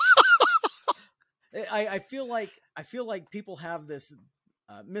 I feel like people have this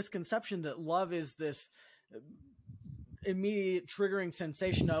misconception that love is this immediate triggering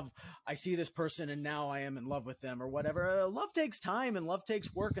sensation of, I see this person and now I am in love with them or whatever. Love takes time and love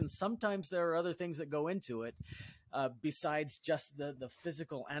takes work, and sometimes there are other things that go into it besides just the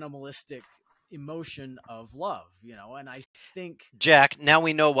physical animalistic emotion of love, and I think, Jack, now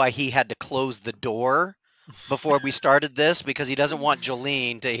we know why he had to close the door before we started this, because he doesn't want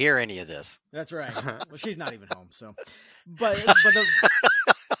Jolene to hear any of this. that's right. Well, she's not even home, so but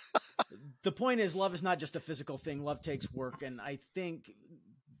the point is, love is not just a physical thing. Love takes work, and I think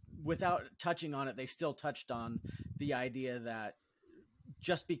without touching on it, they still touched on the idea that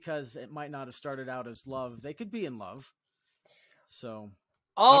just because it might not have started out as love, they could be in love. So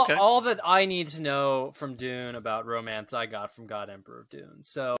Okay. all that I need to know from Dune about romance, I got from God Emperor of Dune.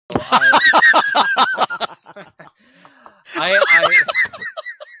 So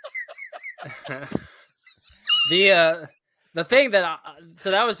the thing that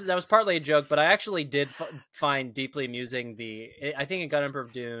so that was partly a joke, but I actually did find deeply amusing I think in God Emperor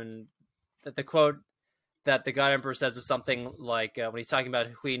of Dune that the quote that the God Emperor says is something like when he's talking about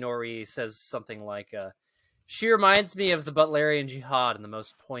Hui Nori, says something like she reminds me of the Butlerian Jihad in the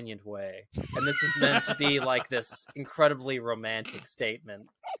most poignant way, and this is meant to be like this incredibly romantic statement.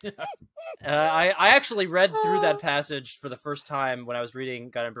 I actually read through that passage for the first time when I was reading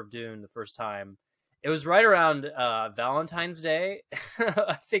God Emperor of Dune the first time. It was right around Valentine's Day,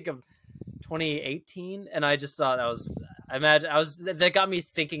 I think of 2018, and I just thought that got me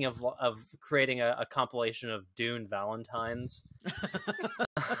thinking of creating a compilation of Dune Valentines.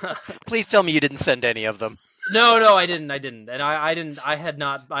 Please tell me you didn't send any of them. No, I didn't, and I have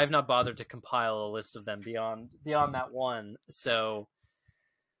not bothered to compile a list of them beyond that one. So.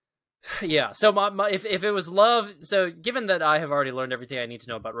 Yeah, so if it was love, so given that I have already learned everything I need to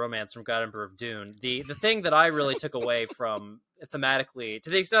know about romance from God Emperor of Dune, the thing that I really took away from thematically, to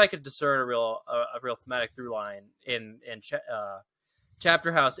the extent I could discern a real thematic through line in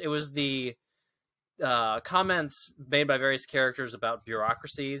Chapterhouse, it was the comments made by various characters about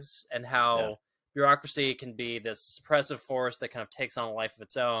bureaucracies and how bureaucracy can be this suppressive force that kind of takes on a life of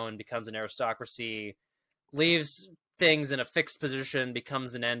its own, becomes an aristocracy, leaves things in a fixed position,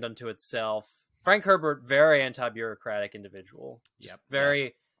 becomes an end unto itself. Frank Herbert, very anti-bureaucratic individual. Yep.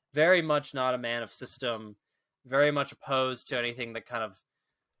 Very, very much not a man of system. Very much opposed to anything that kind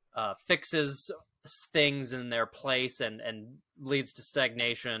of fixes things in their place and leads to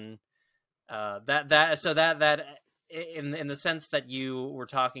stagnation. In the sense that you were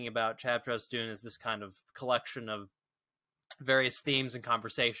talking about, Chapterhouse Dune is this kind of collection of various themes and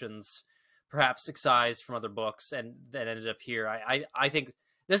conversations, perhaps excised from other books, and that ended up here. I think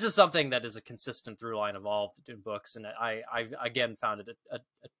this is something that is a consistent through line of all of the Dune books, and I again found it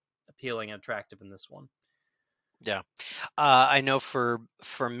appealing and attractive in this one. Yeah, I know for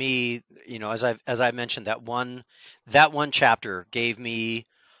me, as I mentioned, that one chapter gave me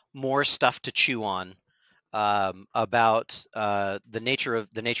more stuff to chew on about the nature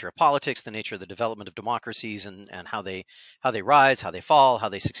of politics, the nature of the development of democracies, and how they rise, how they fall, how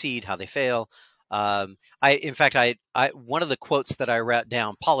they succeed, how they fail. In fact, one of the quotes that I wrote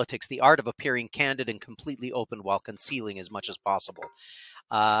down: politics, the art of appearing candid and completely open while concealing as much as possible.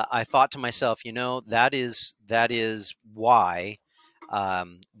 I thought to myself, that is why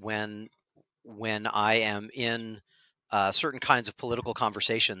when I am in certain kinds of political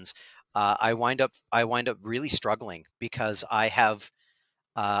conversations, I wind up really struggling, because I have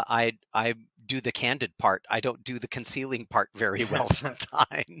I do the candid part. I don't do the concealing part very well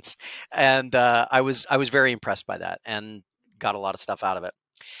sometimes, and I was very impressed by that and got a lot of stuff out of it.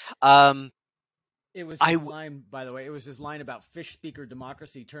 It was his line, by the way. It was his line about fish speaker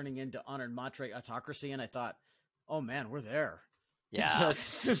democracy turning into honored matre autocracy, and I thought, oh man, we're there. Yeah.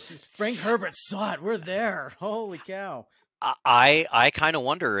 Frank Herbert saw it. We're there. Holy cow. I kind of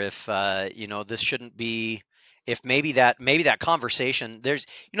wonder if this shouldn't be, if maybe that conversation, there's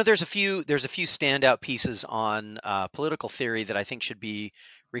a few standout pieces on political theory that I think should be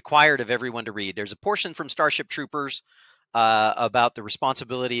required of everyone to read. There's a portion from Starship Troopers about the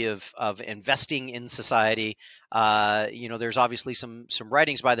responsibility of investing in society. There's obviously some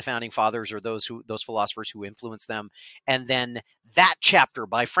writings by the founding fathers, or those philosophers who influenced them, and then that chapter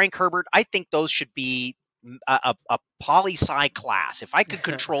by Frank Herbert. I think those should be a poli-sci class. If I could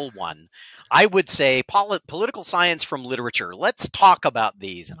control one, I would say political science from literature. Let's talk about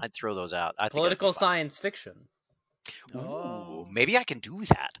these, and I'd throw those out. Political science fiction. Ooh, maybe I can do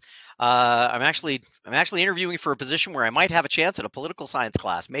that. I'm actually interviewing for a position where I might have a chance at a political science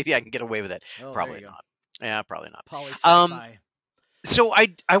class. Maybe I can get away with it. Probably not. Yeah, probably not. Poli-sci. So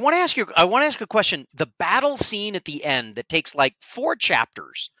I want to ask you a question. The battle scene at the end that takes like 4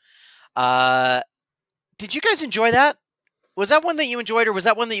 chapters. Did you guys enjoy that? Was that one that you enjoyed, or was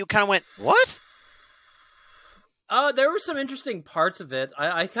that one that you kind of went, what? There were some interesting parts of it.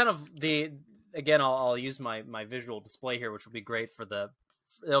 I kind of again, I'll use my visual display here, which will be great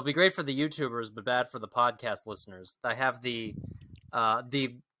it'll be great for the YouTubers, but bad for the podcast listeners. I have the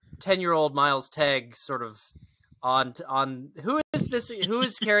 10-year-old Miles Teg sort of on who is this? Who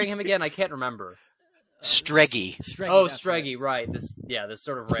is carrying him again? I can't remember. Streggy. Oh, Streggy, right. This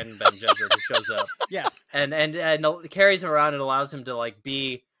sort of random Bene Gesserit who shows up. Yeah. And carries him around and allows him to like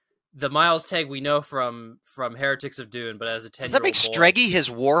be the Miles Teg we know from Heretics of Dune, but as a 10-year-old boy. Does that make Streggy his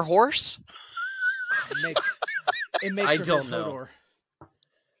war horse? It makes I don't know.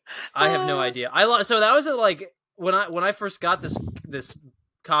 I have no idea. So that was like when I first got this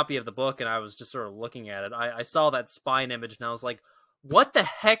copy of the book, and I was just sort of looking at it. I saw that spine image, and I was like, what the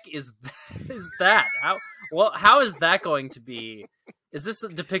heck is that? How is that going to be? Is this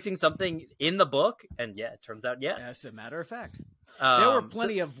depicting something in the book? And yeah, it turns out yes. As a matter of fact. There were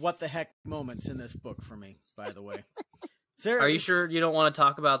plenty of what the heck moments in this book for me, by the way. Are you sure you don't want to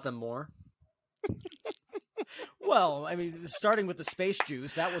talk about them more? Well, I mean, starting with the space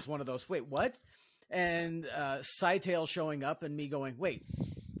juice, that was one of those, wait, what? And Scytale showing up and me going, wait,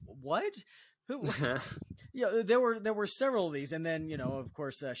 what? Who? Yeah, there were several of these, and then of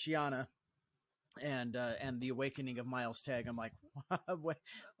course Shiana and the awakening of Miles Teg. I'm like, what?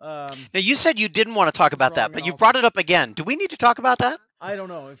 Now you said you didn't want to talk about that, but you brought it up again. Do we need to talk about that? I don't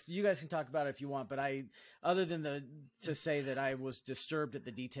know if you guys can talk about it if you want, but other than to say that I was disturbed at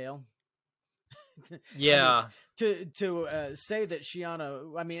the detail. Yeah. I mean, to say that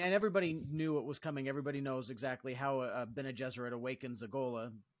Shiana, I mean, and everybody knew it was coming. Everybody knows exactly how Bene Gesserit awakens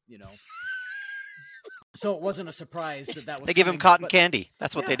Agola, So it wasn't a surprise that was. They give him cotton candy.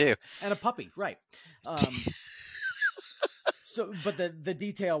 That's what they do. And a puppy, right? But the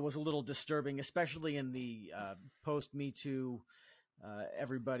detail was a little disturbing, especially in the post Me Too.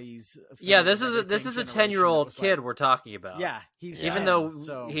 Everybody's this is a 10-year-old kid we're talking about. Yeah, he's even though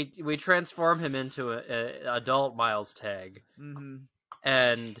we transform him into an adult Miles Teg,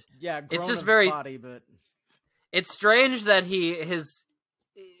 and it's just very body, but it's strange that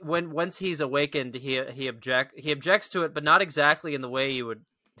once he's awakened, he objects to it, but not exactly in the way you would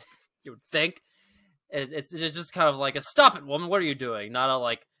think. It's just kind of like a stop it, woman. What are you doing? Not a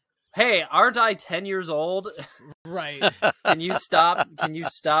like, hey, aren't I 10 years old? Right. Can you stop?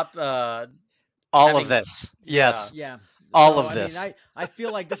 All of this. Yes. Yeah. All of this. I mean, I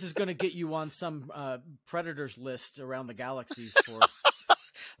feel like this is going to get you on some predators list around the galaxy for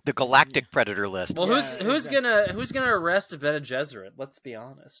the galactic predator list. Well, who's gonna arrest Bene Gesserit? Let's be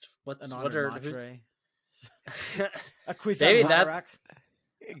honest. Maybe that's.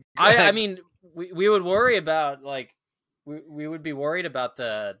 I mean, we would worry about like we would be worried about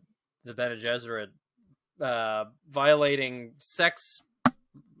the Bene Gesserit violating sex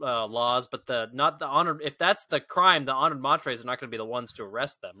laws, but not the honored. If that's the crime, the honored Montres are not going to be the ones to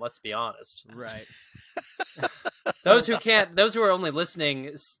arrest them. Let's be honest. Right. Those who are only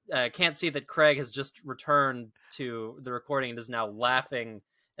listening, can't see that Craig has just returned to the recording and is now laughing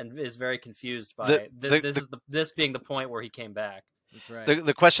and is very confused by this being the point where he came back. That's right.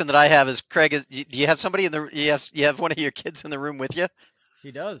 The question that I have is, Craig, do you have somebody in the you have one of your kids in the room with you?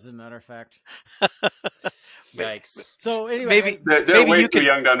 He does, as a matter of fact. Yikes. So anyway, they're way too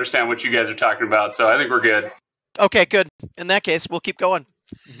young to understand what you guys are talking about, so I think we're good. Okay, good. In that case, we'll keep going.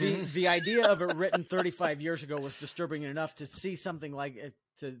 The idea of it written 35 years ago was disturbing enough to see something like it,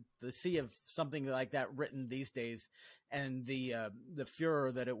 to the see of something like that written these days, and the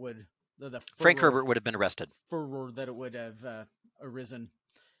furor that it would Frank Herbert would have been arrested. Furor that it would have arisen,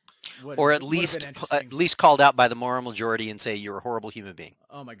 or at least called out by the moral majority and say you're a horrible human being.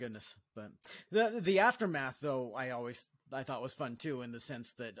 Oh my goodness! But the aftermath, though, I thought was fun too, in the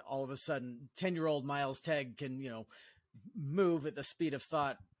sense that all of a sudden 10-year-old Miles Tegg can move at the speed of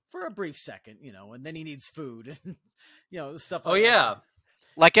thought for a brief second, and then he needs food, stuff like that.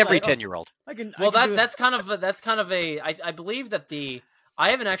 Like every 10-year-old. That's kind of a. I believe that I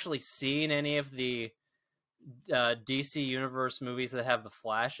haven't actually seen any of the DC Universe movies that have the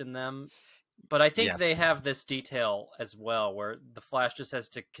Flash in them, but I think they have this detail as well, where the Flash just has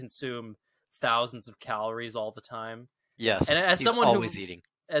to consume thousands of calories all the time. Yes, and as he's someone always eating.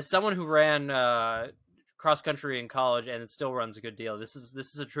 As someone who ran cross country in college and it still runs a good deal, this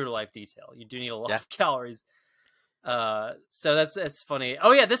is a true to life detail. You do need a lot of calories. So that's funny.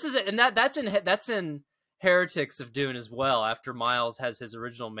 Oh yeah, this is and that's in Heretics of Dune as well. After Miles has his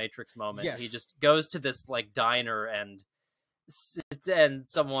original Matrix moment, he just goes to this like diner and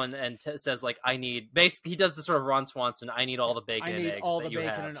someone says like, I need, basically he does the sort of Ron Swanson, I need all the bacon and eggs that you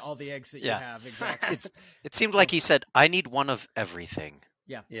have. And all the eggs that you have. Exactly. It seemed like he said, I need one of everything.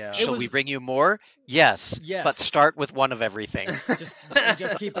 Yeah. Shall we bring you more? Yes. But start with one of everything.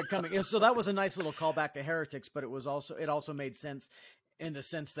 just keep it coming. So that was a nice little callback to Heretics, but it also made sense in the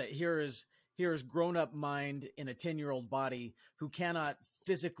sense that here is grown-up mind in a 10-year-old body who cannot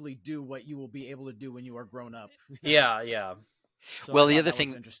physically do what you will be able to do when you are grown up. Yeah. So well, the other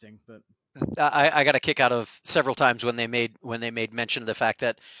thing, interesting, but I got a kick out of several times when they made mention of the fact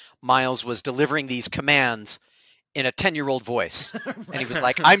that Miles was delivering these commands in a 10-year-old voice, and he was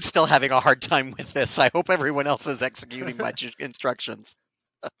like, "I'm still having a hard time with this. I hope everyone else is executing my instructions."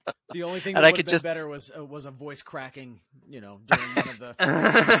 The only thing that would have been better was a voice cracking, during one of the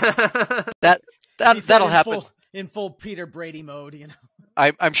that'll happen in full Peter Brady mode.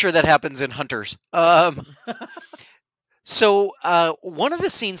 I'm sure that happens in Hunters. So one of the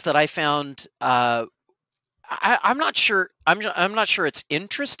scenes that I found, I'm not sure it's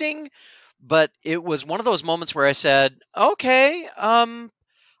interesting, but it was one of those moments where I said, "Okay,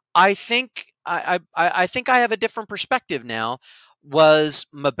 I think I think I have a different perspective now." Was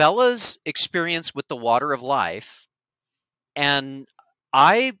Mabella's experience with the water of life, and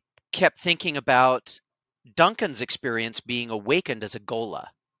I kept thinking about Duncan's experience being awakened as a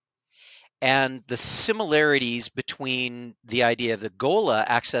Gola, and the similarities between the idea of the Gola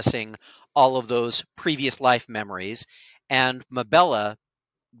accessing all of those previous life memories and Mabella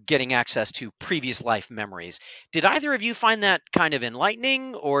getting access to previous life memories. Did either of you find that kind of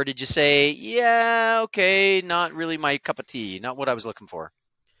enlightening, or did you say, yeah, okay, not really my cup of tea, not what I was looking for?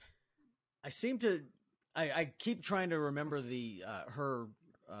 I keep trying to remember her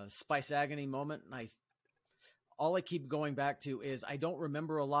Spice Agony moment, and all I keep going back to is I don't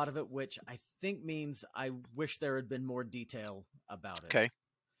remember a lot of it, which I think means I wish there had been more detail about it. Okay.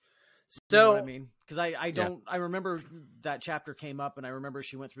 So, you know what I mean? Because I remember that chapter came up, and I remember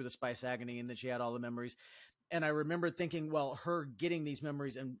she went through the Spice Agony and then she had all the memories. And I remember thinking, well, her getting these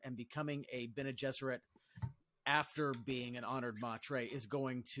memories and becoming a Bene Gesserit after being an honored Matre is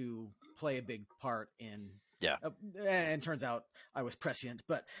going to play a big part in. Yeah. And turns out I was prescient,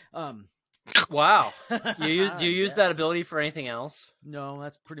 but. Wow. Do you use that ability for anything else? No,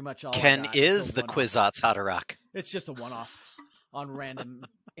 that's pretty much all. Ken is the Kwisatz Haderach. It's just a one-off on random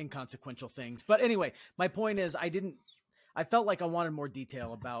inconsequential things. But anyway, my point is I felt like I wanted more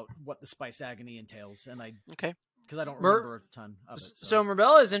detail about what the Spice Agony entails, and because I don't remember a ton of it. So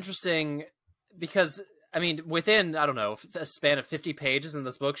Marbella is interesting because, I mean, within, I don't know, a span of 50 pages in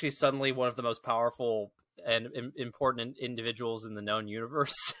this book, she's suddenly one of the most powerful and important individuals in the known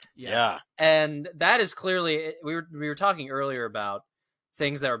universe. Yeah. And that is clearly, we were talking earlier about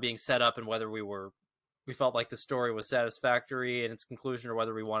things that were being set up and whether we felt like the story was satisfactory in its conclusion or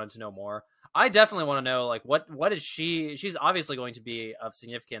whether we wanted to know more. I definitely want to know, like, what is she's obviously going to be of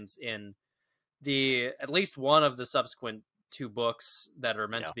significance in at least one of the subsequent two books that are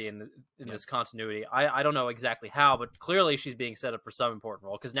meant Yeah. to be in this continuity. I don't know exactly how, but clearly she's being set up for some important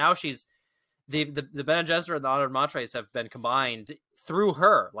role, because now she's the Bene Gesserit and the Honored Matres have been combined through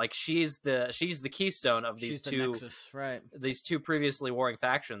her. Like she's the keystone of these two nexus, right? These two previously warring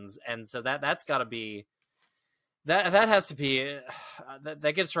factions, and so that's got to be that has to be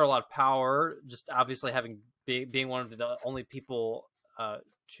that gives her a lot of power. Just obviously being one of the only people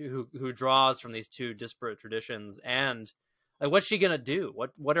who draws from these two disparate traditions, and like what's she gonna do?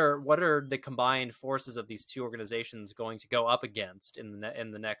 What are the combined forces of these two organizations going to go up against in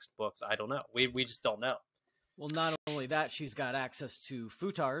the next books? I don't know. We just don't know. Well, not only that, she's got access to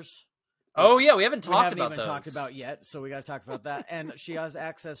futars. Oh yeah, we haven't talked even about those. talked about yet, so we got to talk about that. And she has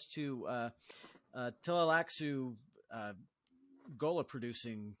access to Tililaxu Gola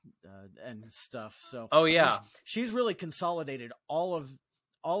producing and stuff. So oh yeah, she's really consolidated all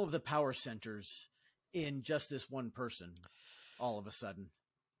of the power centers in just this one person. All of a sudden,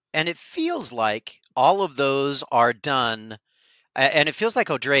 And it feels like all of those are done. And it feels like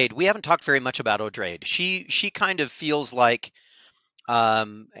Odrade. We haven't talked very much about Odrade. She kind of feels like,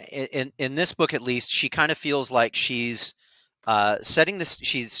 in this book at least, she kind of feels like she's setting this.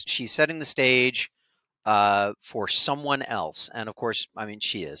 She's setting the stage for someone else. And of course, I mean,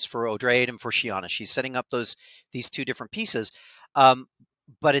 she is for Odrade and for Shiana. She's setting up these two different pieces.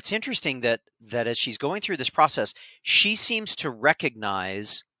 But it's interesting that as she's going through this process, she seems to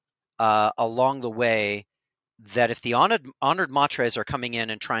recognize along the way that if the honored matres are coming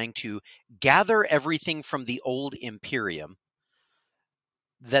in and trying to gather everything from the old Imperium,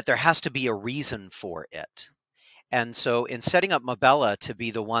 that there has to be a reason for it. And so in setting up Mabella to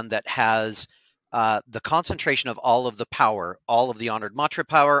be the one that has the concentration of all of the power, all of the honored matre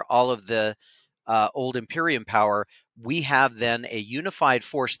power, all of the old Imperium power, we have then a unified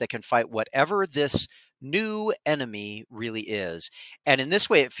force that can fight whatever this new enemy really is. And in this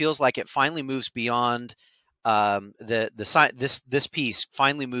way, it feels like it finally moves beyond this piece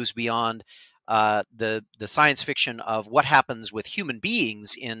finally moves beyond the science fiction of what happens with human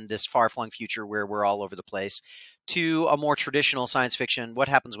beings in this far-flung future where we're all over the place, to a more traditional science fiction, what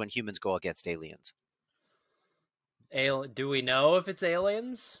happens when humans go against aliens. Do we know if it's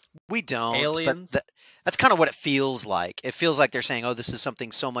aliens? We don't. Aliens? But that's kind of what it feels like. It feels like they're saying, oh, this is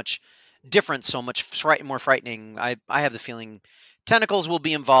something so much different, so much more frightening. I have the feeling tentacles will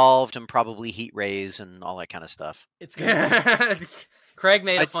be involved and probably heat rays and all that kind of stuff. It's gonna Craig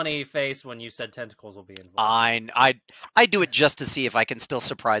made a funny face when you said tentacles will be involved. I do it just to see if I can still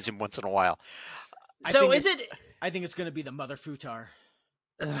surprise him once in a while. I think it's going to be the Mother Futar.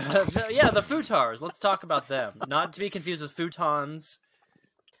 Yeah, the futars. Let's talk about them. Not to be confused with futons.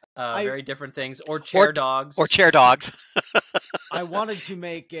 Very different things. Or chair dogs. Or chair dogs. I wanted to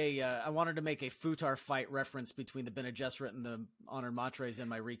make a futar fight reference between the Bene Gesserit and the Honored Matres in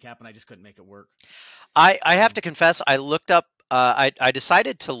my recap, and I just couldn't make it work. I have to confess, I looked up. I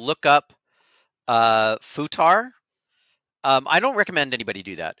decided to look up futar. I don't recommend anybody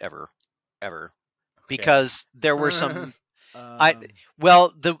do that ever, because there were some.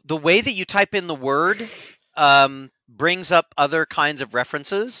 The way that you type in the word brings up other kinds of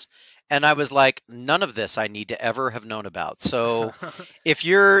references, and I was like, none of this I need to ever have known about. So if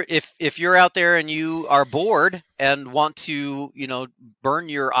you're out there and you are bored and want to, burn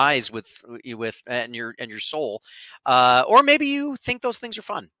your eyes with and your soul, or maybe you think those things are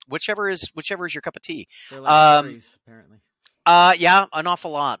fun, whichever is your cup of tea. They're like berries, apparently. Yeah, an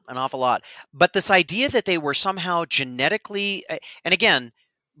awful lot. But this idea that they were somehow genetically, and again,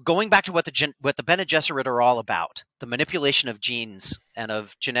 going back to what the Bene Gesserit are all about, the manipulation of genes and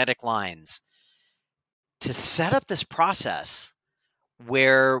of genetic lines, to set up this process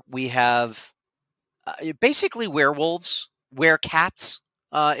where we have basically werewolves, werecats,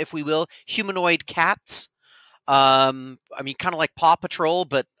 if we will, humanoid cats. I mean, kind of like Paw Patrol,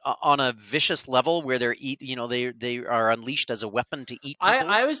 but on a vicious level, where they are unleashed as a weapon to eat people.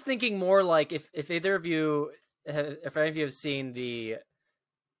 I was thinking more like if either of you, if any of you have seen the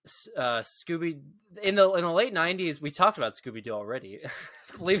Scooby in the late '90s, we talked about Scooby Doo already,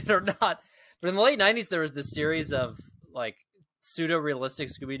 believe it or not. But in the late '90s, there was this series of like pseudo-realistic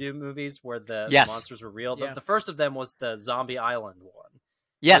Scooby Doo movies where the monsters were real. Yeah. The first of them was the Zombie Island one.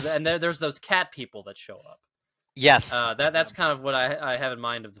 Yes, and there's those cat people that show up. Yes, that's kind of what I have in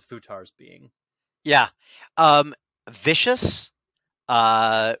mind of the futars being. Yeah, vicious,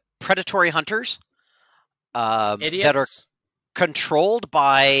 predatory hunters Idiots that are controlled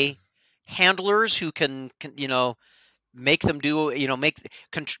by handlers who can make them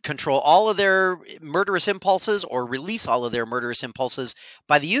control all of their murderous impulses or release all of their murderous impulses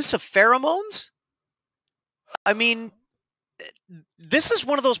by the use of pheromones. I mean, this is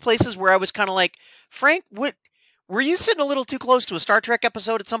one of those places where I was kind of like, Frank, what were you sitting a little too close to a Star Trek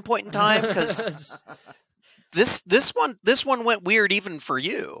episode at some point in time? Because this one went weird even for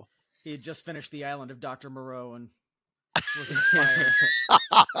you. He had just finished The Island of Dr. Moreau and was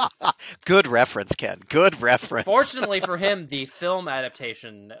inspired. Good reference, Ken. Good reference. Fortunately for him, the film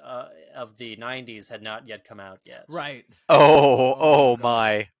adaptation of the 90s had not yet come out yet. Right. Oh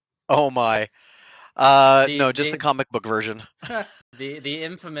my. No, just the the comic book version. The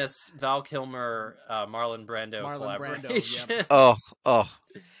infamous Val Kilmer Marlon Brando collaboration. Brando,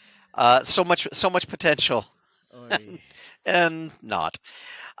 So much potential. Oy. And not.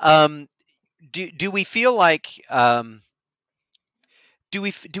 Do we feel like do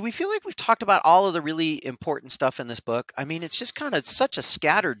we feel like we've talked about all of the really important stuff in this book? I mean, it's just kind of such a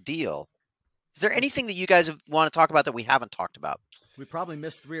scattered deal. Is there anything that you guys want to talk about that we haven't talked about? We probably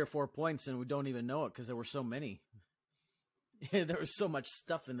missed 3 or 4 points, and we don't even know it because there were so many. There was so much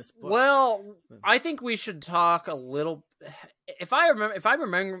stuff in this book. Well, I think we should talk a little. If I'm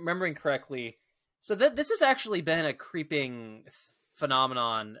remembering correctly, so this has actually been a creeping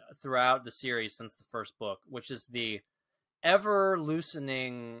phenomenon throughout the series since the first book, which is the ever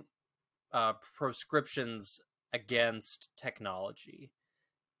loosening proscriptions against technology.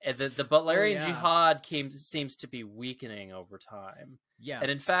 And the Butlerian jihad seems to be weakening over time. Yeah,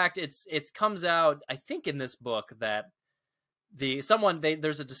 and in fact, it comes out, I think, in this book that there's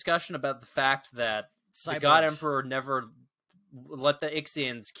a discussion about the fact that the God Emperor never let the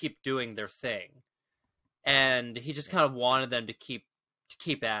Ixians keep doing their thing, and he just kind of wanted them to keep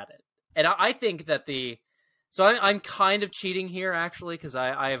at it. And I think that so I'm kind of cheating here actually, because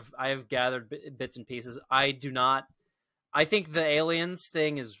I have gathered bits and pieces. I think the aliens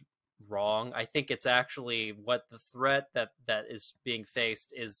thing is wrong. I think it's actually what the threat that is being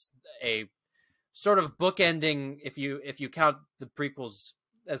faced is a sort of bookending, if you count the prequels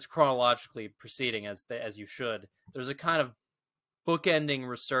as chronologically proceeding as you should. There's a kind of bookending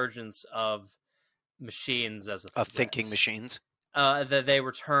resurgence of machines as a threat. Of thinking machines. That they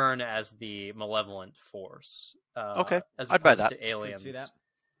return as the malevolent force. Okay, as I'd buy that. To aliens. See that?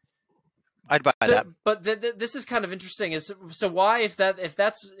 I'd buy that. But this is kind of interesting. So why, if that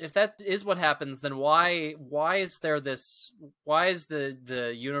is what happens, then why is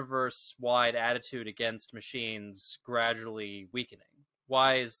the universe wide attitude against machines gradually weakening?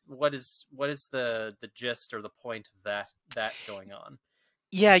 What is the gist or the point of that going on?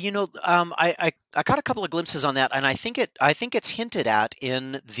 Yeah, I got a couple of glimpses on that, and I think it's hinted at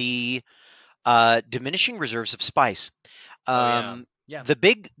in the diminishing reserves of spice. Yeah. The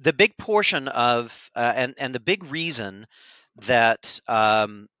big portion of and the big reason that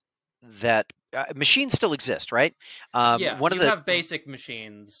machines still exist, right? Have basic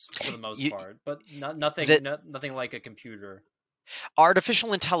machines for the most part, but nothing like a computer.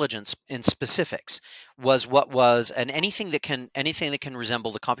 Artificial intelligence in specifics was and anything that can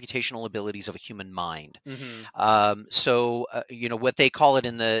resemble the computational abilities of a human mind. Mm-hmm. So what they call it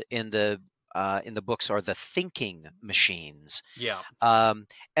in the books are the thinking machines. Yeah.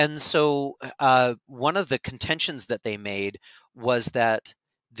 And so one of the contentions that they made was that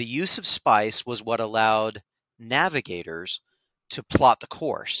the use of spice was what allowed navigators to plot the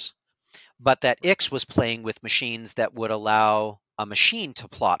course, but that Ix was playing with machines that would allow a machine to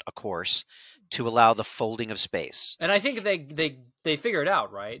plot a course to allow the folding of space. And I think they figure it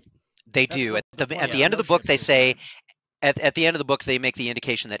out, right? They do. At the end of the book, they say. At the end of the book, they make the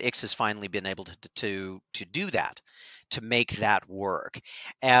indication that Ix has finally been able to do that, to make that work,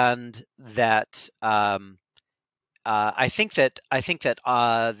 and that I think that in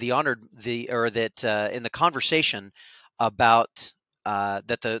the conversation about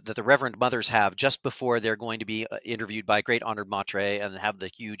that the Reverend Mothers have just before they're going to be interviewed by Great Honored Matre and have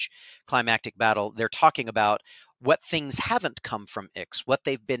the huge climactic battle, they're talking about what things haven't come from Ix, what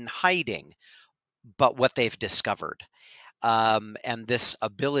they've been hiding, but what they've discovered, and this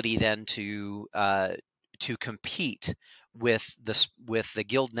ability then to compete with the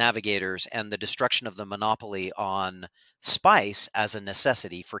guild navigators and the destruction of the monopoly on spice as a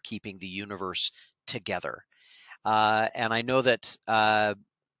necessity for keeping the universe together. And I know that I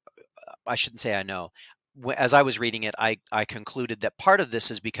shouldn't say I know. As I was reading it, I concluded that part of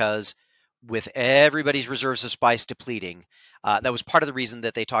this is because with everybody's reserves of spice depleting, that was part of the reason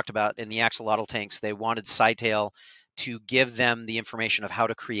that they talked about in the axolotl tanks. They wanted Sidetail to give them the information of how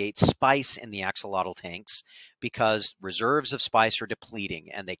to create spice in the axolotl tanks, because reserves of spice are depleting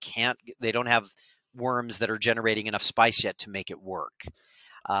and they don't have worms that are generating enough spice yet to make it work.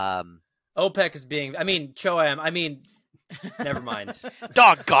 OPEC is Choam, never mind.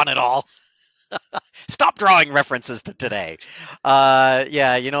 Doggone it all. Stop drawing references to today.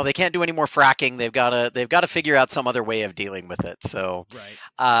 Yeah, they can't do any more fracking. They've got to figure out some other way of dealing with it. So, Right.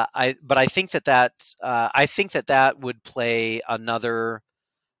 I think that would play another,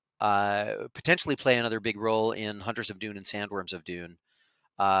 potentially play another big role in Hunters of Dune and Sandworms of Dune.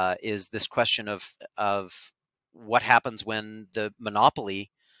 Is this question of what happens when the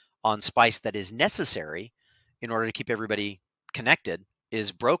monopoly on spice that is necessary in order to keep everybody connected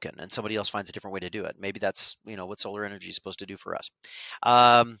is broken, and somebody else finds a different way to do it. Maybe that's what solar energy is supposed to do for us.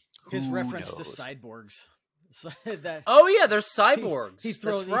 His Who reference knows? to cyborgs. Oh yeah, there's cyborgs. He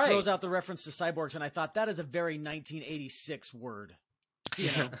That's right. throws out the reference to cyborgs, and I thought that is a very 1986 word.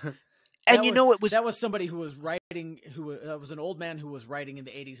 And that was somebody who was writing, that was an old man who was writing in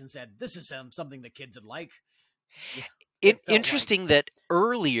the 80s and said, "This is something the kids would like." Yeah, Interesting that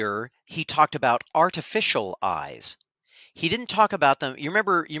earlier he talked about artificial eyes. He didn't talk about them. You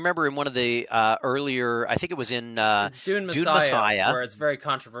remember in one of the earlier, I think it was in It's Dune Dune Messiah, where it's very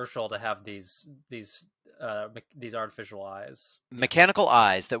controversial to have these artificial eyes. Mechanical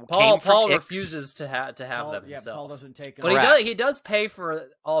eyes that came from Paul Ix. refuses to have them himself. Yeah, Paul doesn't take them. But he does pay for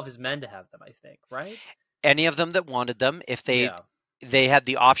all of his men to have them, I think, right? Any of them that wanted them, if they had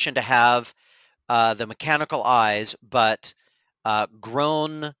the option to have the mechanical eyes, but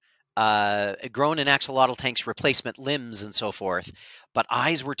grown in axolotl tanks, replacement limbs and so forth. But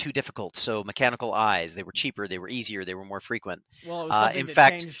eyes were too difficult, so mechanical eyes. They were cheaper, they were easier, they were more frequent. Well, it was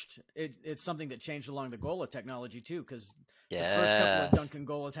something it's something that changed along the Gola technology too, because the first couple of Duncan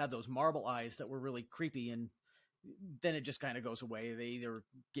Golas had those marble eyes that were really creepy, and then it just kind of goes away. They either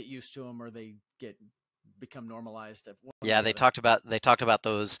get used to them or they become normalized. Yeah, they talked about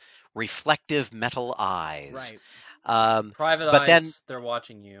those reflective metal eyes. Right. Private eyes. Then they're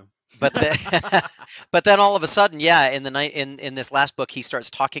watching you. But then all of a sudden, in this last book, he starts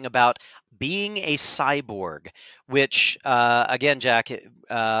talking about being a cyborg, which again, Jack,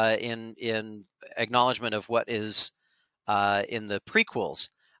 in acknowledgement of what is in the prequels,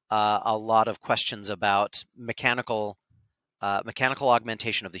 a lot of questions about mechanical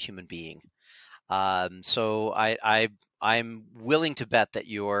augmentation of the human being. So I'm willing to bet that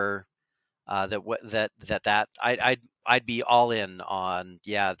you're I'd be all in on,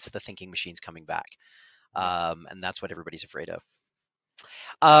 it's the thinking machines coming back. And that's what everybody's afraid of.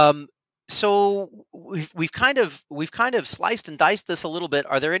 So we've kind of sliced and diced this a little bit.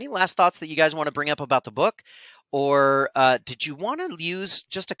 Are there any last thoughts that you guys want to bring up about the book? Or did you want to use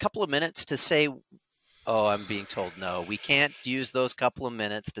just a couple of minutes to say, oh, I'm being told no, we can't use those couple of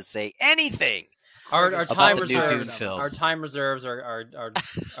minutes to say anything. Our time reserves. Our time reserves are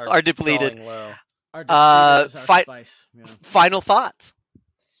depleted. Low. Final thoughts.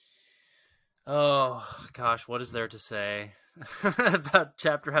 Oh gosh, what is there to say about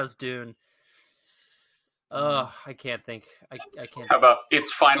Chapterhouse Dune? Oh, I can't think. I can't. How about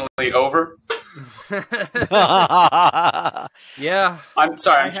it's finally over? Yeah. I'm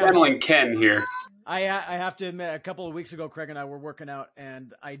sorry. I'm channeling Ken here. I have to admit, a couple of weeks ago, Craig and I were working out,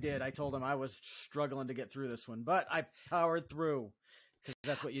 and I told him I was struggling to get through this one, but I powered through, because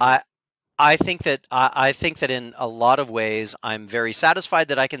that's what you do. I think that in a lot of ways, I'm very satisfied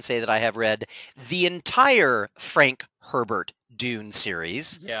that I can say that I have read the entire Frank Herbert Dune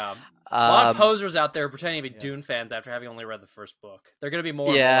series. Yeah. A lot of posers out there pretending to be Dune fans after having only read the first book. There are going to be more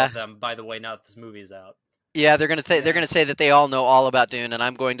and more of them, by the way, now that this movie is out. Yeah, they're going to say that they all know all about Dune, and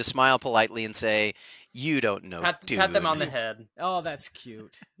I'm going to smile politely and say, you don't know Dune. Pat them on the head. Oh, that's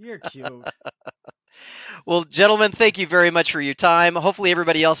cute. You're cute. Well, gentlemen, thank you very much for your time. Hopefully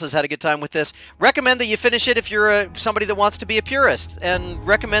everybody else has had a good time with this. Recommend that you finish it if you're somebody that wants to be a purist, and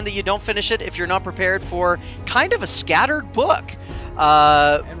recommend that you don't finish it if you're not prepared for kind of a scattered book.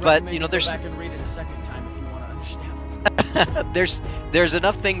 But there's back and read it a second time if you want to understand what's going on. there's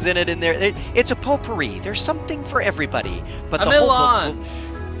enough things in it in there. It's a potpourri. There's something for everybody. But a the melange.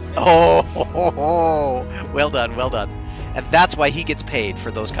 whole book. Well done. And that's why he gets paid for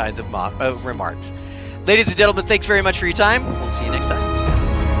those kinds of remarks. Ladies and gentlemen, thanks very much for your time. We'll see you next time.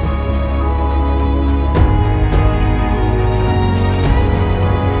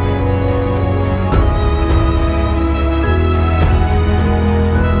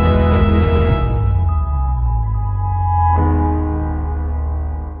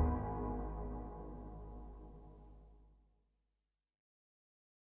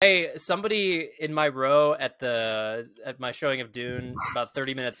 Hey, somebody in my row at my showing of Dune, about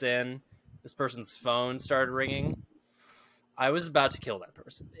 30 minutes in, this person's phone started ringing. I was about to kill that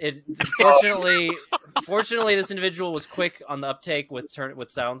person. Fortunately, this individual was quick on the uptake with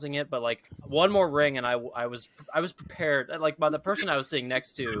silencing it. But like one more ring, and I was prepared. Like the person I was sitting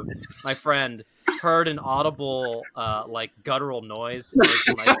next to, my friend, heard an audible like guttural noise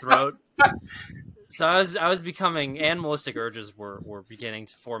in my throat. So I was becoming, animalistic urges were beginning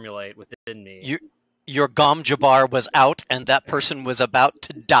to formulate within me. Your Gom Jabbar was out, and that person was about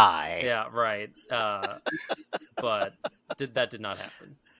to die. Yeah, right. But that did not happen.